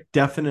completely agree.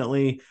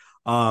 Definitely.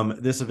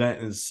 This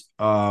event is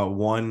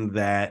one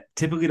that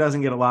typically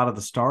doesn't get a lot of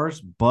the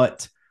stars,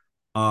 but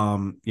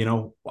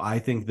I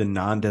think the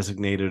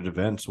non-designated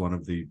events, one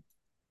of the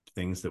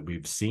things that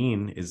we've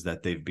seen is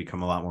that they've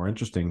become a lot more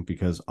interesting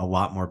because a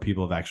lot more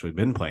people have actually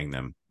been playing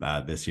them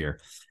this year.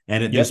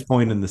 And at this Yep.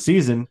 point in the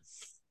season,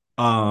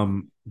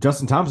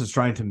 Justin Thomas is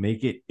trying to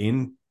make it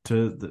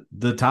into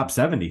the top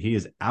 70. He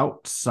is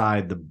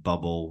outside the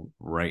bubble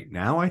right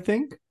now, I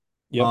think.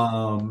 Yep.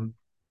 Um,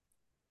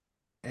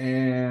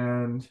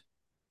 and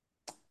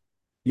I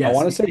yes,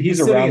 want to say he's he's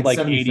sitting around at like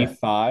 75th.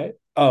 85.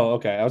 Oh,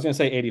 okay. I was gonna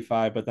say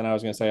 85, but then I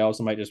was gonna say I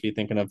also might just be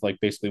thinking of like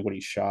basically what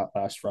he shot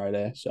last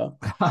Friday. So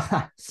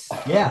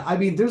Yeah, I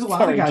mean, there's a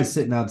lot of sorry, guys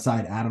sitting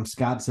outside. Adam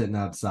Scott sitting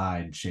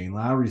outside. Shane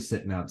Lowry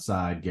sitting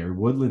outside. Gary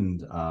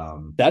Woodland.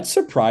 that's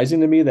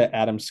surprising to me that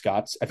Adam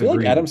Scott's. I feel like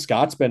Agreed. Adam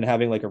Scott's been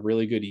having like a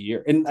really good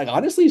year, and like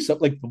honestly, so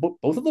like both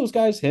of those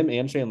guys, him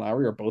and Shane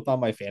Lowry, are both on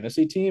my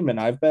fantasy team, and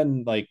I've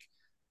been like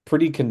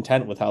pretty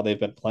content with how they've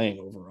been playing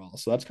overall.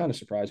 So that's kind of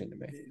surprising to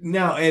me.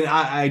 No, and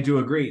I do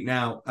agree.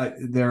 Now,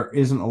 there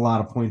isn't a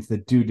lot of points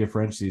that do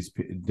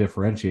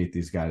differentiate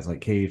these guys. Like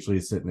KH Lee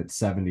is sitting at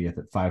 70th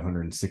at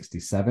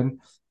 567.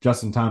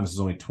 Justin Thomas is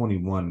only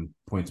 21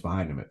 points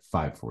behind him at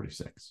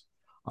 546.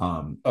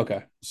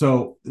 Okay.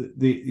 So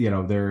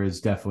there is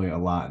definitely a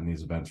lot in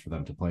these events for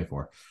them to play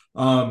for.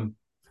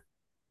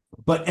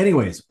 But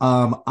anyways,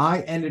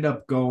 I ended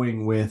up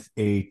going with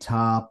a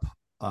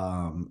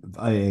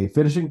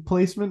finishing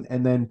placement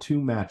and then two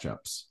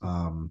matchups.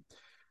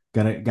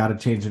 Gotta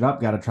change it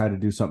up. Gotta try to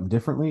do something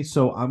differently.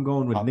 So I'm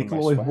going with Popping my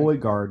Nikolai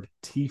swag. Højgaard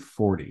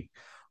T40.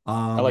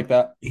 I like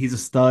that. He's a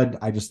stud.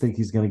 I just think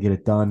he's gonna get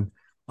it done.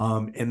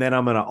 And then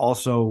I'm gonna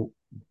also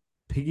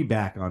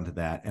piggyback onto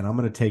that, and I'm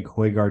gonna take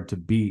Højgaard to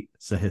beat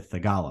Sahith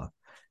Theegala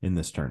in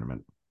this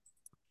tournament.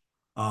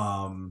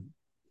 Um,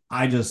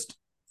 I just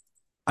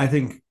I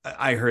think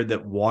I heard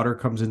that water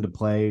comes into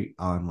play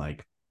on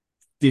like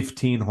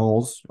 15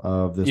 holes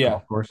of this Yeah.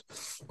 golf course.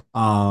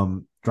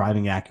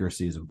 Driving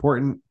accuracy is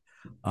important.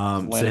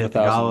 Land of a Sahith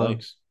thousand Theegala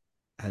lakes.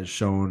 has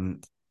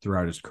shown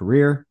throughout his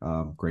career,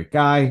 great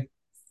guy,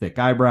 thick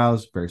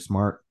eyebrows, very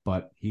smart,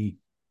 but he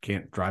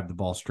can't drive the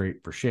ball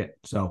straight for shit.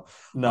 So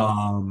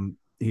No.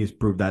 he's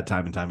proved that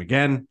time and time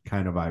again.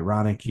 Kind of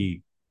ironic.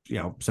 He,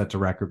 sets a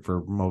record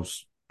for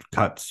most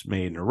cuts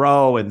made in a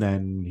row, and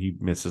then he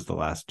misses the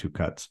last two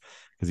cuts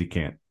because he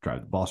can't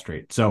drive the ball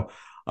straight. So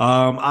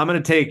I'm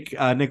going to take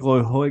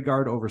Nikolai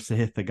Højgaard over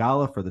Sahith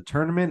Theegala for the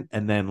tournament.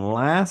 And then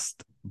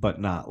last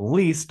but not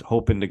least,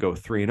 hoping to go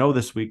 3-0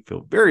 this week.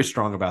 Feel very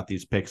strong about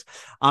these picks.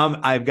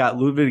 I've got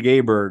Ludwig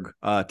Aberg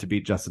to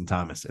beat Justin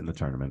Thomas in the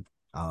tournament.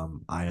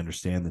 I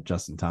understand that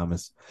Justin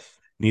Thomas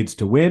needs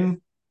to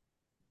win.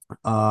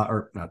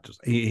 Or not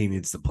just he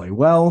needs to play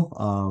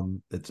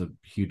well. It's a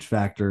huge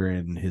factor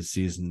in his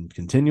season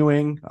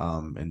continuing,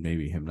 and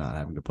maybe him not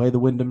having to play the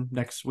Wyndham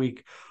next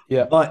week.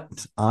 Yeah.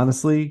 But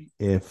honestly,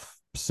 if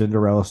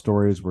Cinderella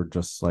stories were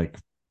just like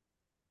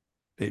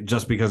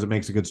just because it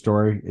makes a good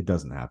story, it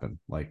doesn't happen.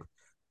 Like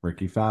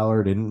Ricky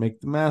Fowler didn't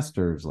make the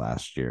Masters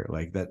last year.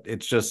 Like that,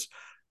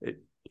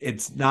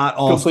 it's not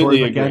all Completely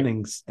storybook agree.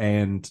 endings.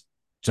 And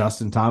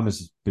Justin Thomas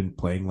has been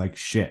playing like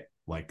shit.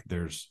 Like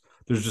there's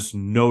just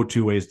no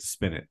two ways to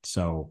spin it.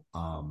 So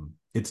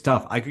it's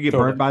tough. I could get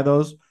burned Totally. by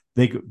those.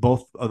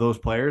 Both of those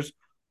players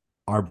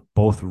are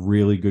both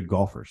really good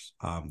golfers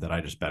that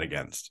I just bet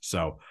against.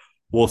 So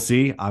we'll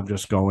see. I'm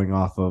just going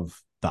off of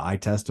the eye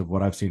test of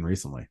what I've seen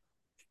recently.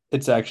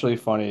 It's actually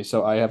funny.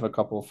 So I have a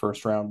couple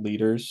first round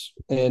leaders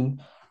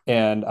in,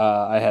 and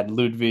I had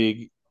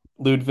Ludwig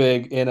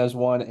in as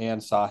one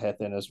and Sahith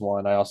in as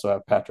one. I also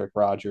have Patrick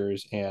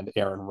Rogers and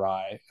Aaron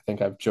Rye. I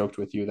think I've joked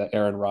with you that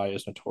Aaron Rye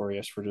is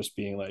notorious for just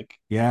being like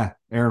Yeah,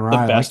 Aaron the Rye, I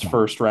like best that.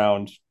 first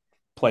round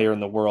player in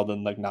the world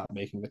and like not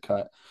making the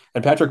cut.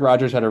 And Patrick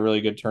Rogers had a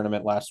really good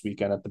tournament last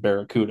weekend at the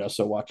Barracuda,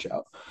 so watch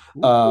out.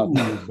 Ooh,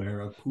 But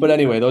Barracuda.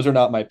 anyway, those are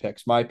not my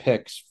picks. My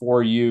picks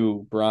for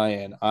you,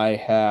 Brian. I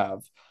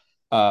have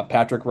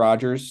Patrick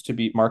Rogers to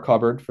beat Mark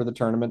Hubbard for the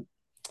tournament.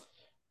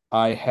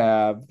 I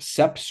have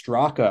Sepp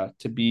Straka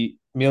to beat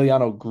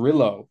Emiliano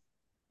Grillo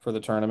for the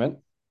tournament.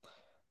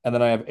 And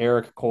then I have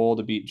Eric Cole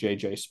to beat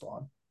JJ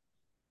Spawn.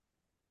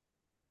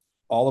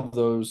 All of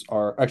those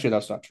are actually,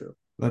 that's not true.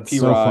 That's P.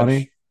 so Raj,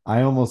 funny.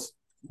 I almost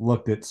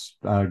looked at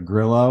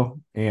Grillo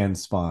and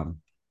Spawn.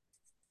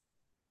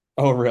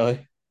 Oh,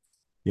 really?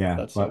 Yeah,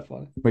 That's so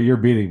funny. but you're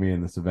beating me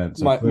in this event,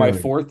 so My clearly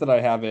fourth that I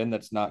have in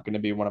that's not going to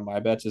be one of my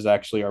bets is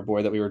actually our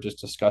boy that we were just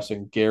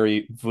discussing,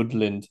 Gary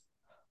Woodland,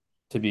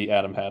 to beat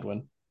Adam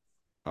Hadwin.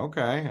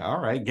 okay. All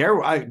right,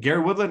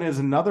 Gary Woodland is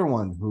another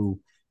one who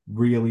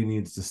really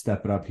needs to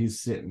step it up. He's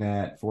sitting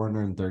at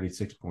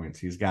 436 points.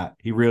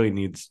 He really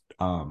needs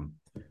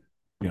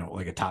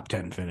like a top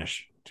 10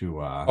 finish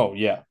Oh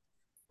yeah.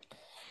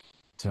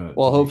 to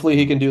Well, make hopefully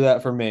the he can move. do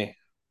that for me.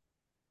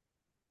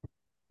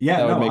 Yeah,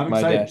 That would no, I'm make my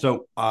excited. day.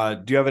 So,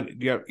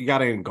 you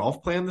got any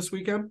golf plan this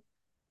weekend?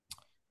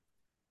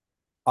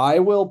 I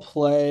will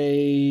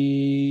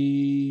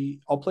play.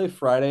 I'll play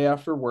Friday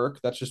after work.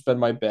 That's just been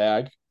my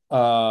bag.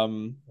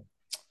 Um,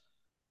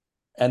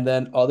 and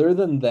then other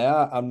than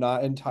that, I'm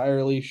not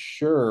entirely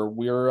sure.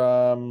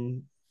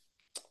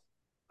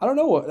 I don't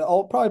know.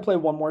 I'll probably play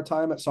one more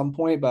time at some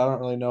point, but I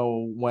don't really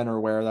know when or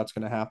where that's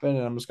going to happen.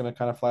 And I'm just going to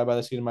kind of fly by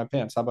the seat of my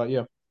pants. How about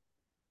you?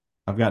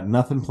 I've got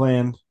nothing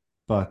planned,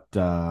 but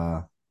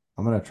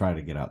I'm gonna try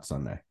to get out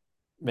Sunday.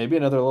 Maybe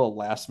another little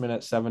last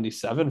minute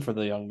 77 for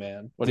the young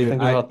man. What do you Dude,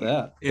 think about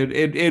that?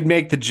 it'd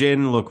make the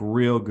gin look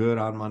real good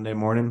on Monday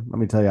morning. Let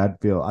me tell you,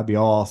 I'd be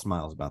all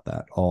smiles about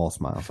that. All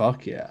smiles.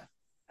 Fuck yeah.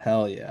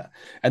 Hell yeah.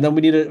 And then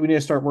we need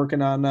to start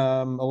working on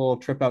a little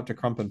trip out to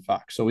Crump and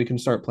Fox. So we can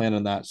start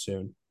planning that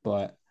soon.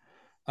 But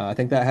I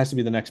think that has to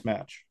be the next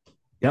match.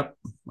 Yep,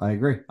 I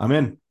agree. I'm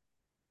in.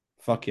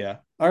 Fuck yeah.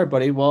 All right,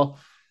 buddy. Well,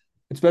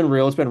 it's been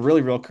real. It's been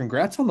really real.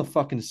 Congrats on the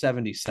fucking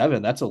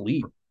 77. That's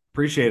elite. I'm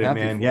Appreciate it,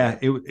 happy man. for Yeah,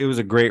 you. it was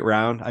a great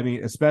round. I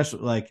mean,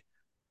 especially like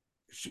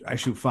I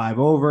shoot 5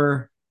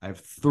 over. I have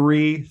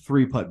three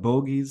putt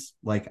bogeys.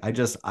 Like I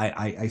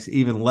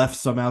even left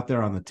some out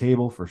there on the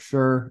table for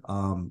sure.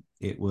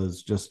 It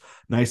was just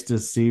nice to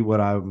see what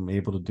I'm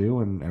able to do,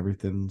 and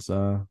everything's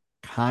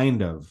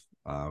kind of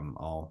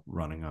all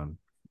running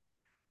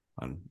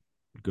on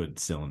good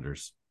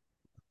cylinders.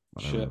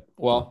 Whatever. Shit.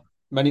 Well,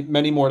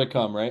 many more to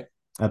come, right?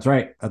 That's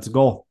right. That's a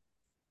goal.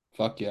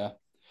 Fuck yeah.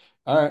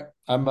 All right.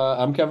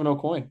 I'm Kevin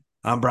O'Coin.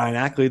 I'm Brian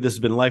Ackley. This has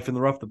been Life in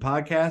the Rough, the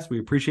podcast. We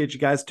appreciate you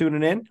guys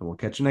tuning in, and we'll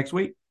catch you next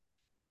week.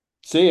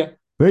 See ya.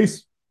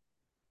 Peace.